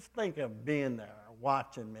 Just think of being there,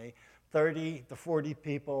 watching me, 30 to 40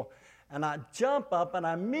 people. And I jump up, and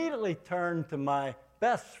I immediately turn to my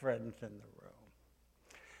best friends in the room.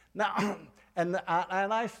 Now, and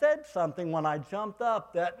I said something when I jumped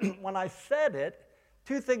up that when I said it,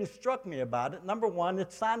 two things struck me about it. Number one,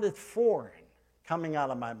 it sounded foreign coming out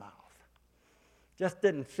of my mouth. Just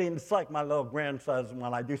didn't seem, it's like my little grandson,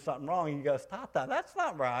 when I do something wrong, he goes, Tata, that's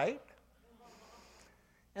not right.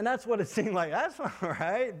 And that's what it seemed like, that's not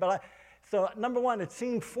right. So number one, it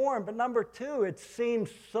seemed foreign, but number two, it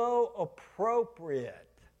seemed so appropriate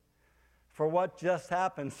for what just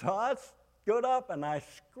happened. So I stood up and I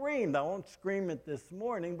screamed. I won't scream it this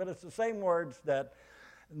morning, but it's the same words that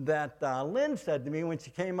Lynn said to me when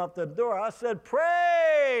she came up the door. I said,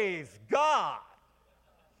 praise God.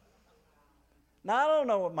 Now, I don't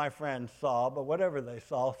know what my friends saw, but whatever they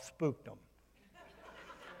saw spooked them.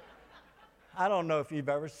 I don't know if you've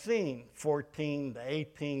ever seen 14 to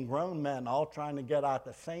 18 grown men all trying to get out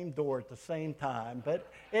the same door at the same time,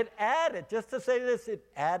 but it added, just to say this, it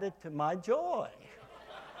added to my joy.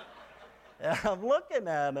 And I'm looking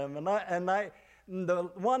at him,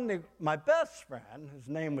 my best friend, his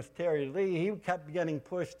name was Terry Lee, he kept getting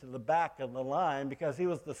pushed to the back of the line because he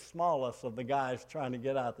was the smallest of the guys trying to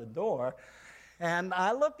get out the door. And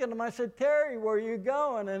I looked at him, I said, Terry, where are you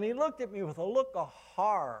going? And he looked at me with a look of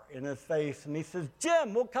horror in his face, and he says,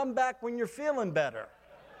 Jim, we'll come back when you're feeling better.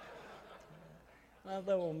 And I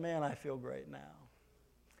thought, well, man, I feel great now.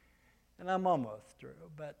 And I'm almost through,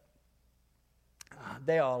 but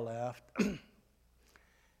they all left.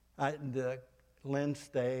 Lynn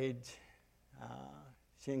stayed.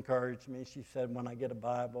 She encouraged me. She said when I get a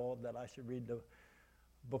Bible that I should read the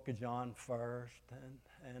book of John first.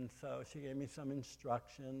 And so she gave me some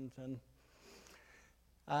instructions.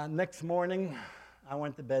 And next morning, I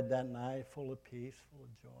went to bed that night full of peace, full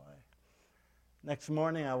of joy. Next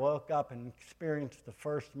morning, I woke up and experienced the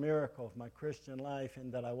first miracle of my Christian life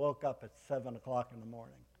in that I woke up at 7 o'clock in the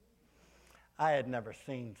morning. I had never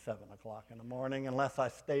seen 7 o'clock in the morning unless I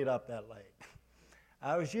stayed up that late.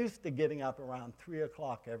 I was used to getting up around 3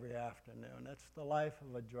 o'clock every afternoon. That's the life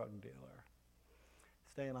of a drug dealer.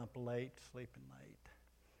 Staying up late, sleeping late.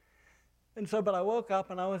 And so, but I woke up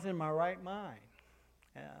and I was in my right mind.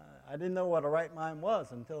 I didn't know what a right mind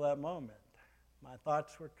was until that moment. My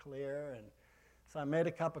thoughts were clear, and so I made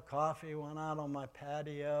a cup of coffee, went out on my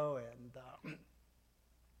patio, and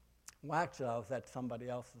well, actually, I was at somebody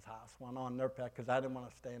else's house, went on their patio, because I didn't want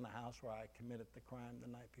to stay in the house where I committed the crime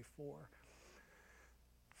the night before.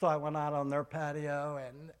 So I went out on their patio,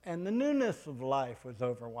 and the newness of life was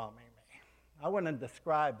overwhelming me. I wouldn't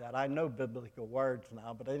describe that. I know biblical words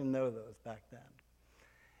now, but I didn't know those back then.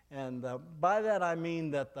 And by that I mean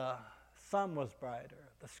that the sun was brighter,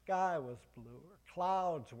 the sky was bluer,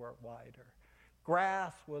 clouds were whiter,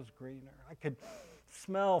 grass was greener. I could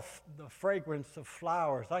smell the fragrance of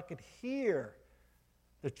flowers. I could hear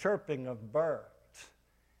the chirping of birds.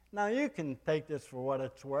 Now, you can take this for what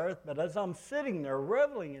it's worth, but as I'm sitting there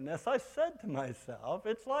reveling in this, I said to myself,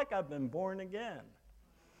 it's like I've been born again.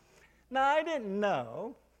 Now, I didn't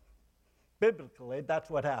know, biblically, that's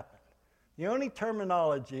what happened. The only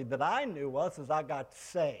terminology that I knew was I got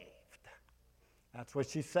saved. That's what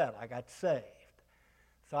she said, I got saved.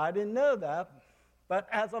 So I didn't know that, but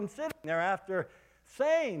as I'm sitting there after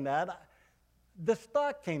saying that, this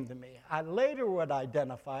thought came to me. I later would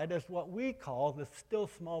identify it as what we call the still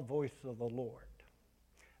small voice of the Lord.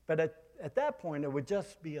 But at that point, it would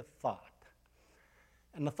just be a thought.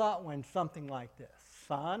 And the thought went something like this: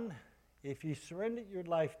 son, if you surrender your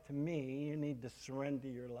life to me, you need to surrender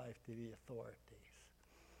your life to the authorities.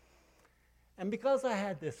 And because I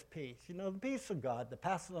had this peace, the peace of God, the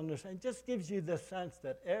passes understanding, just gives you this sense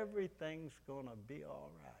that everything's going to be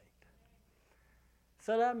all right.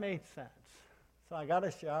 So that made sense. So I got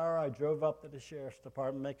a shower. I drove up to the sheriff's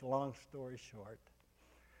department. Make a long story short,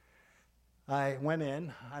 I went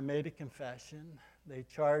in. I made a confession. They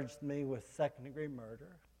charged me with second-degree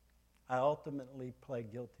murder. I ultimately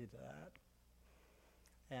pled guilty to that.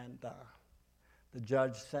 And the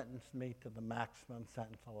judge sentenced me to the maximum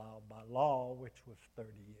sentence allowed by law, which was 30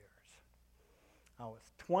 years. I was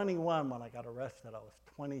 21 when I got arrested. I was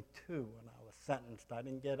 22 when I was sentenced. I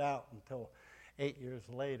didn't get out until 8 years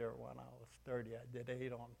later when I was 30. I did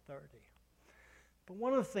 8 on 30. But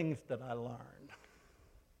one of the things that I learned,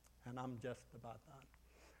 and I'm just about done,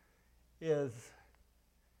 is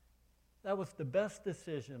that was the best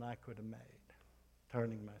decision I could have made,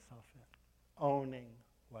 turning myself in, owning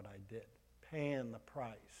what I did, paying the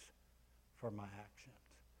price for my actions.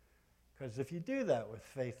 Because if you do that with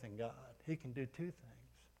faith in God, he can do two things.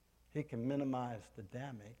 He can minimize the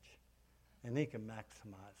damage, and he can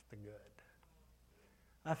maximize the good.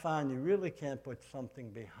 I find you really can't put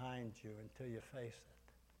something behind you until you face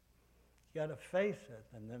it. You got to face it,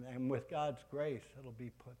 and with God's grace, it'll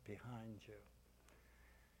be put behind you.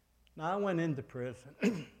 Now, I went into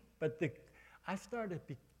prison, but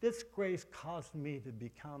this grace caused me to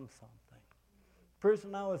become something.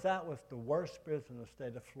 Prison I was at was the worst prison in the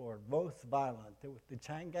state of Florida, most violent. The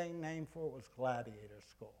chain gang name for it was Gladiator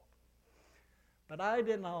School. But I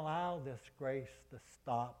didn't allow this grace to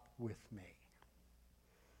stop with me.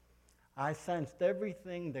 I sensed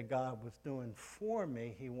everything that God was doing for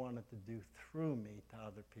me, he wanted to do through me to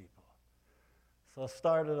other people. So I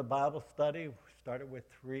started a Bible study. We started with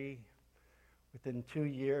 3. Within 2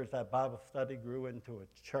 years, that Bible study grew into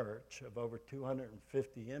a church of over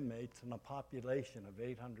 250 inmates and a population of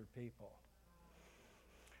 800 people.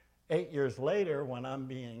 8 years later, when I'm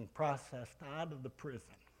being processed out of the prison.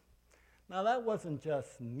 Now, that wasn't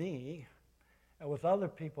just me. It was other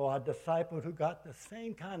people I discipled who got the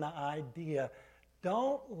same kind of idea.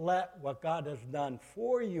 Don't let what God has done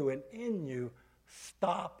for you and in you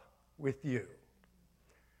stop with you.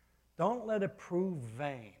 Don't let it prove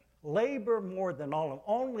vain. Labor more than all of them.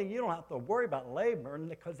 Only you don't have to worry about laboring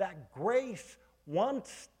because that grace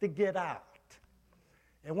wants to get out.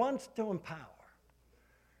 It wants to empower.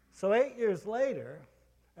 So 8 years later,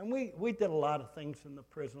 and we did a lot of things in the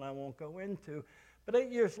prison I won't go into, but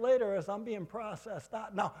 8 years later, as I'm being processed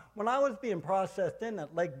out. Now, when I was being processed in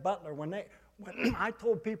at Lake Butler, when I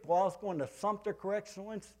told people I was going to Sumter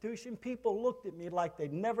Correctional Institution, people looked at me like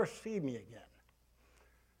they'd never see me again.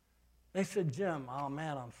 They said, Jim, oh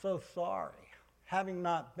man, I'm so sorry. Having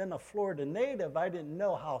not been a Florida native, I didn't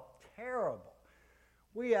know how terrible.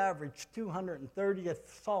 We averaged 230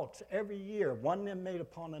 assaults every year, one inmate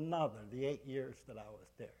upon another, the 8 years that I was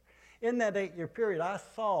there. In that 8-year period, I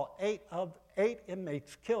saw 8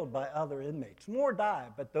 inmates killed by other inmates. More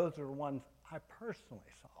died, but those are the ones I personally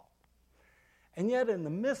saw. And yet in the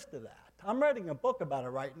midst of that, I'm writing a book about it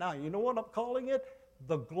right now. You know what I'm calling it?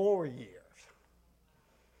 The Glory Years.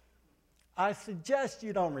 I suggest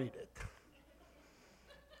you don't read it.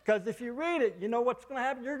 Because if you read it, you know what's going to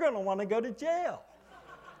happen? You're going to want to go to jail.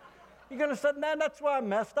 You're going to say, no, that's why I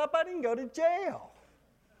messed up. I didn't go to jail.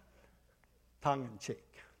 tongue-in-cheek.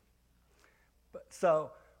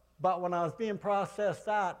 But when I was being processed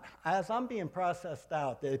out, as I'm being processed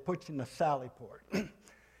out, they put you in a sally port.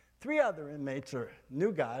 3 other inmates, or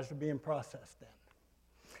new guys, are being processed in.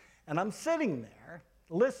 And I'm sitting there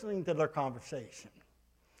listening to their conversation.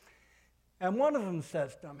 And one of them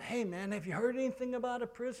says to him, "Hey, man, have you heard anything about a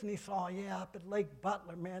prison?" He said, "Oh, yeah, up at Lake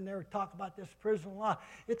Butler, man, they were talking about this prison a lot.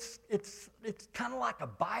 It's kind of like a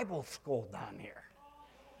Bible school down here."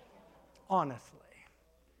 Honestly.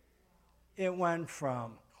 It went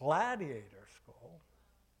from gladiator school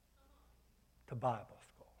to Bible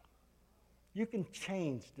school. You can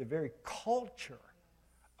change the very culture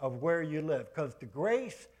of where you live, because the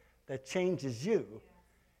grace that changes you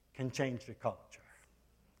can change the culture.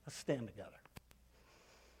 Let's stand together.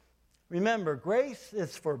 Remember, grace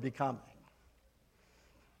is for becoming.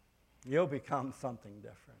 You'll become something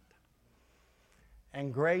different.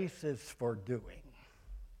 And grace is for doing.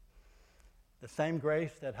 The same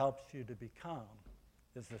grace that helps you to become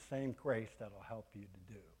is the same grace that will help you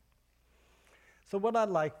to do. So what I'd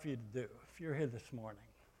like for you to do, if you're here this morning,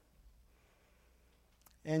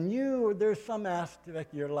 and there's some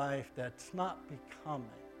aspect of your life that's not becoming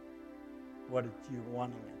what you're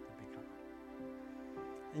wanting it to become.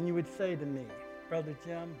 And you would say to me, "Brother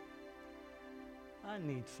Jim, I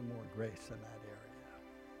need some more grace in that area."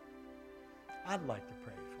 I'd like to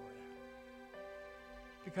pray for you.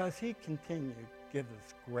 Because he continued to give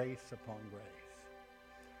us grace upon grace.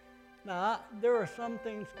 Now, there are some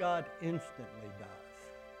things God instantly does.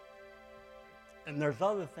 And there's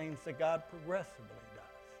other things that God progressively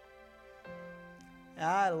does. And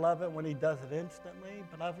I love it when he does it instantly,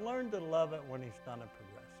 but I've learned to love it when he's done it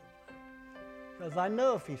progressively. Because I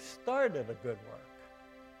know if he started a good work,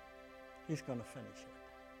 he's going to finish it.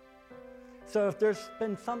 So if there's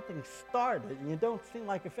been something started and you don't seem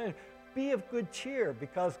like a finish, be of good cheer,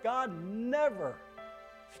 because God never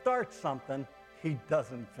starts something he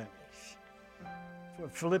doesn't finish. That's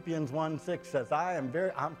what Philippians 1:6 says.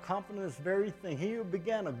 I'm confident of this very thing. He who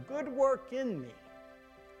began a good work in me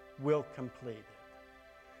will complete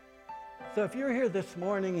it. So if you're here this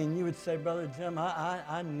morning and you would say, "Brother Jim,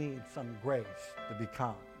 I need some grace to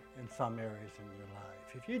become in some areas in your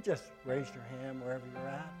life," if you just raise your hand wherever you're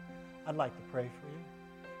at, I'd like to pray for you.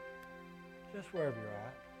 Just wherever you're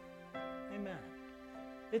at. Amen.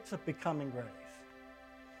 It's a becoming grace.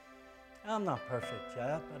 I'm not perfect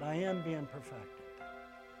yet, but I am being perfected.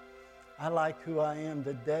 I like who I am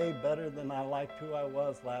today better than I liked who I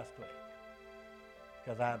was last week,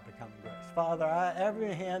 because I have become grace. Father,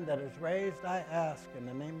 every hand that is raised, I ask in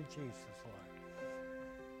the name of Jesus,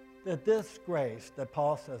 Lord, that this grace that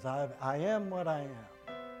Paul says, I am what I am,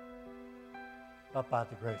 but by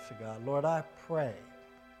the grace of God, Lord, I pray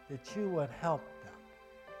that you would help them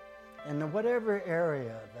in whatever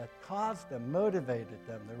area that caused them, motivated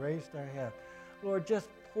them to raise their hand. Lord, just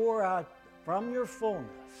pour out from your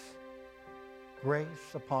fullness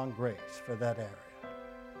grace upon grace for that area.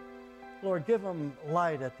 Lord, give them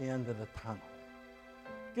light at the end of the tunnel.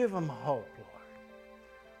 Give them hope, Lord.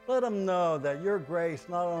 Let them know that your grace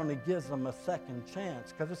not only gives them a second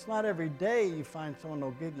chance, because it's not every day you find someone who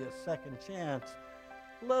will give you a second chance,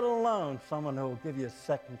 let alone someone who will give you a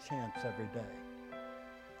second chance every day.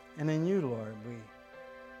 And in you, Lord,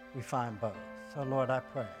 we find both. So, Lord, I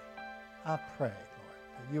pray, Lord,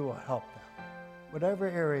 that you will help them, whatever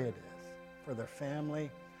area it is, for their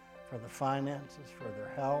family, for their finances, for their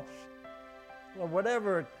health, Lord,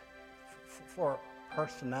 whatever, for a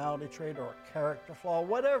personality trait or a character flaw,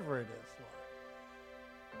 whatever it is,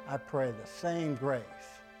 Lord, I pray the same grace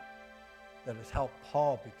that has helped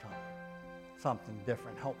Paul become something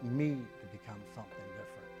different, help me to become something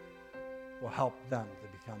different, will help them to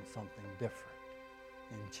become something different.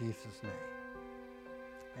 In Jesus' name,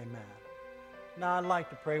 amen. Now I'd like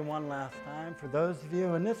to pray one last time for those of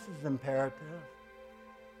you, and this is imperative,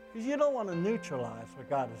 because you don't want to neutralize what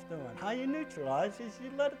God is doing. How you neutralize is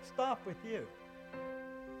you let it stop with you.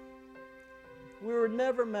 We were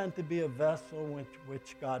never meant to be a vessel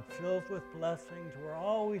which God fills with blessings. We're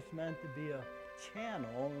always meant to be a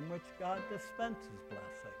channel in which God dispenses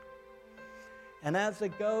blessing. And as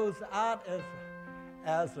it goes out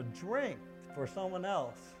as a drink for someone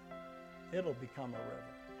else, it'll become a river.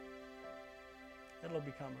 It'll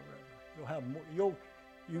become a river. You'll have more,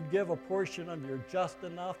 you give a portion of your just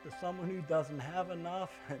enough to someone who doesn't have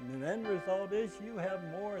enough, and the end result is you have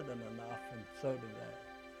more than enough, and so do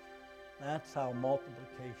they. That's how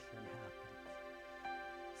multiplication happens.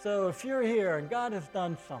 So if you're here and God has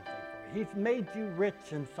done something for you, he's made you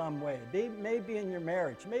rich in some way, maybe in your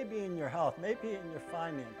marriage, maybe in your health, maybe in your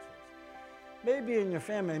finances, maybe in your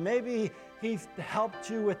family, maybe he's helped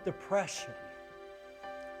you with depression.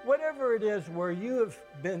 Whatever it is where you have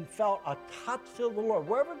been felt a touch of the Lord,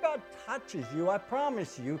 wherever God touches you, I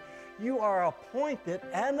promise you, you are appointed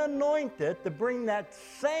and anointed to bring that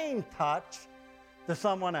same touch to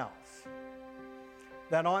someone else.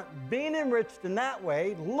 That on being enriched in that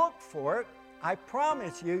way, look for it. I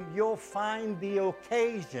promise you, you'll find the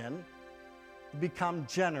occasion to become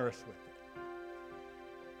generous with it.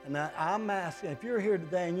 And I'm asking, if you're here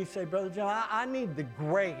today and you say, Brother John, I need the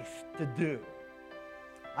grace to do.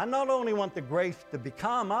 I not only want the grace to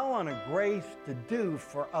become, I want a grace to do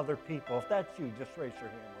for other people. If that's you, just raise your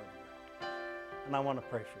hand where you're at. And I want to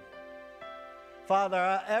pray for you.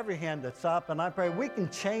 Father, every hand that's up, and I pray we can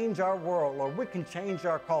change our world, Lord. We can change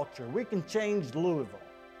our culture. We can change Louisville.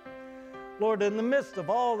 Lord, in the midst of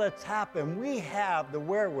all that's happened, we have the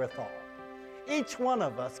wherewithal. Each one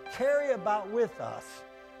of us carry about with us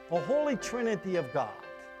the Holy Trinity of God.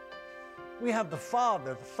 We have the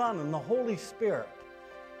Father, the Son, and the Holy Spirit.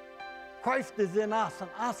 Christ is in us and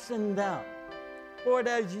us in them. Lord,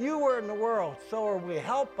 as you were in the world, so are we.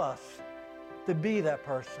 Help us to be that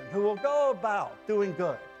person who will go about doing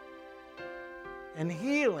good and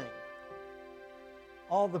healing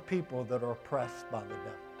all the people that are oppressed by the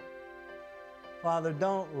devil. Father,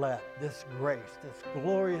 don't let this grace, this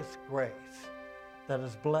glorious grace that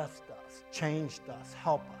has blessed us, changed us,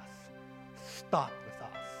 help us, stop with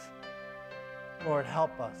us. Lord,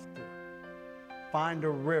 help us to find a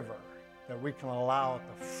river that we can allow it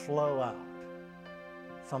to flow out.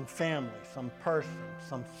 Some family, some person,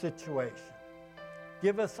 some situation.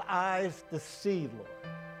 Give us eyes to see, Lord,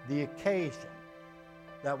 the occasion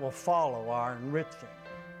that will follow our enriching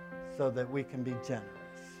so that we can be generous.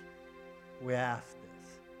 We ask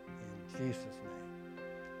this in Jesus' name.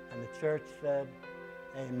 And the church said,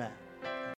 amen.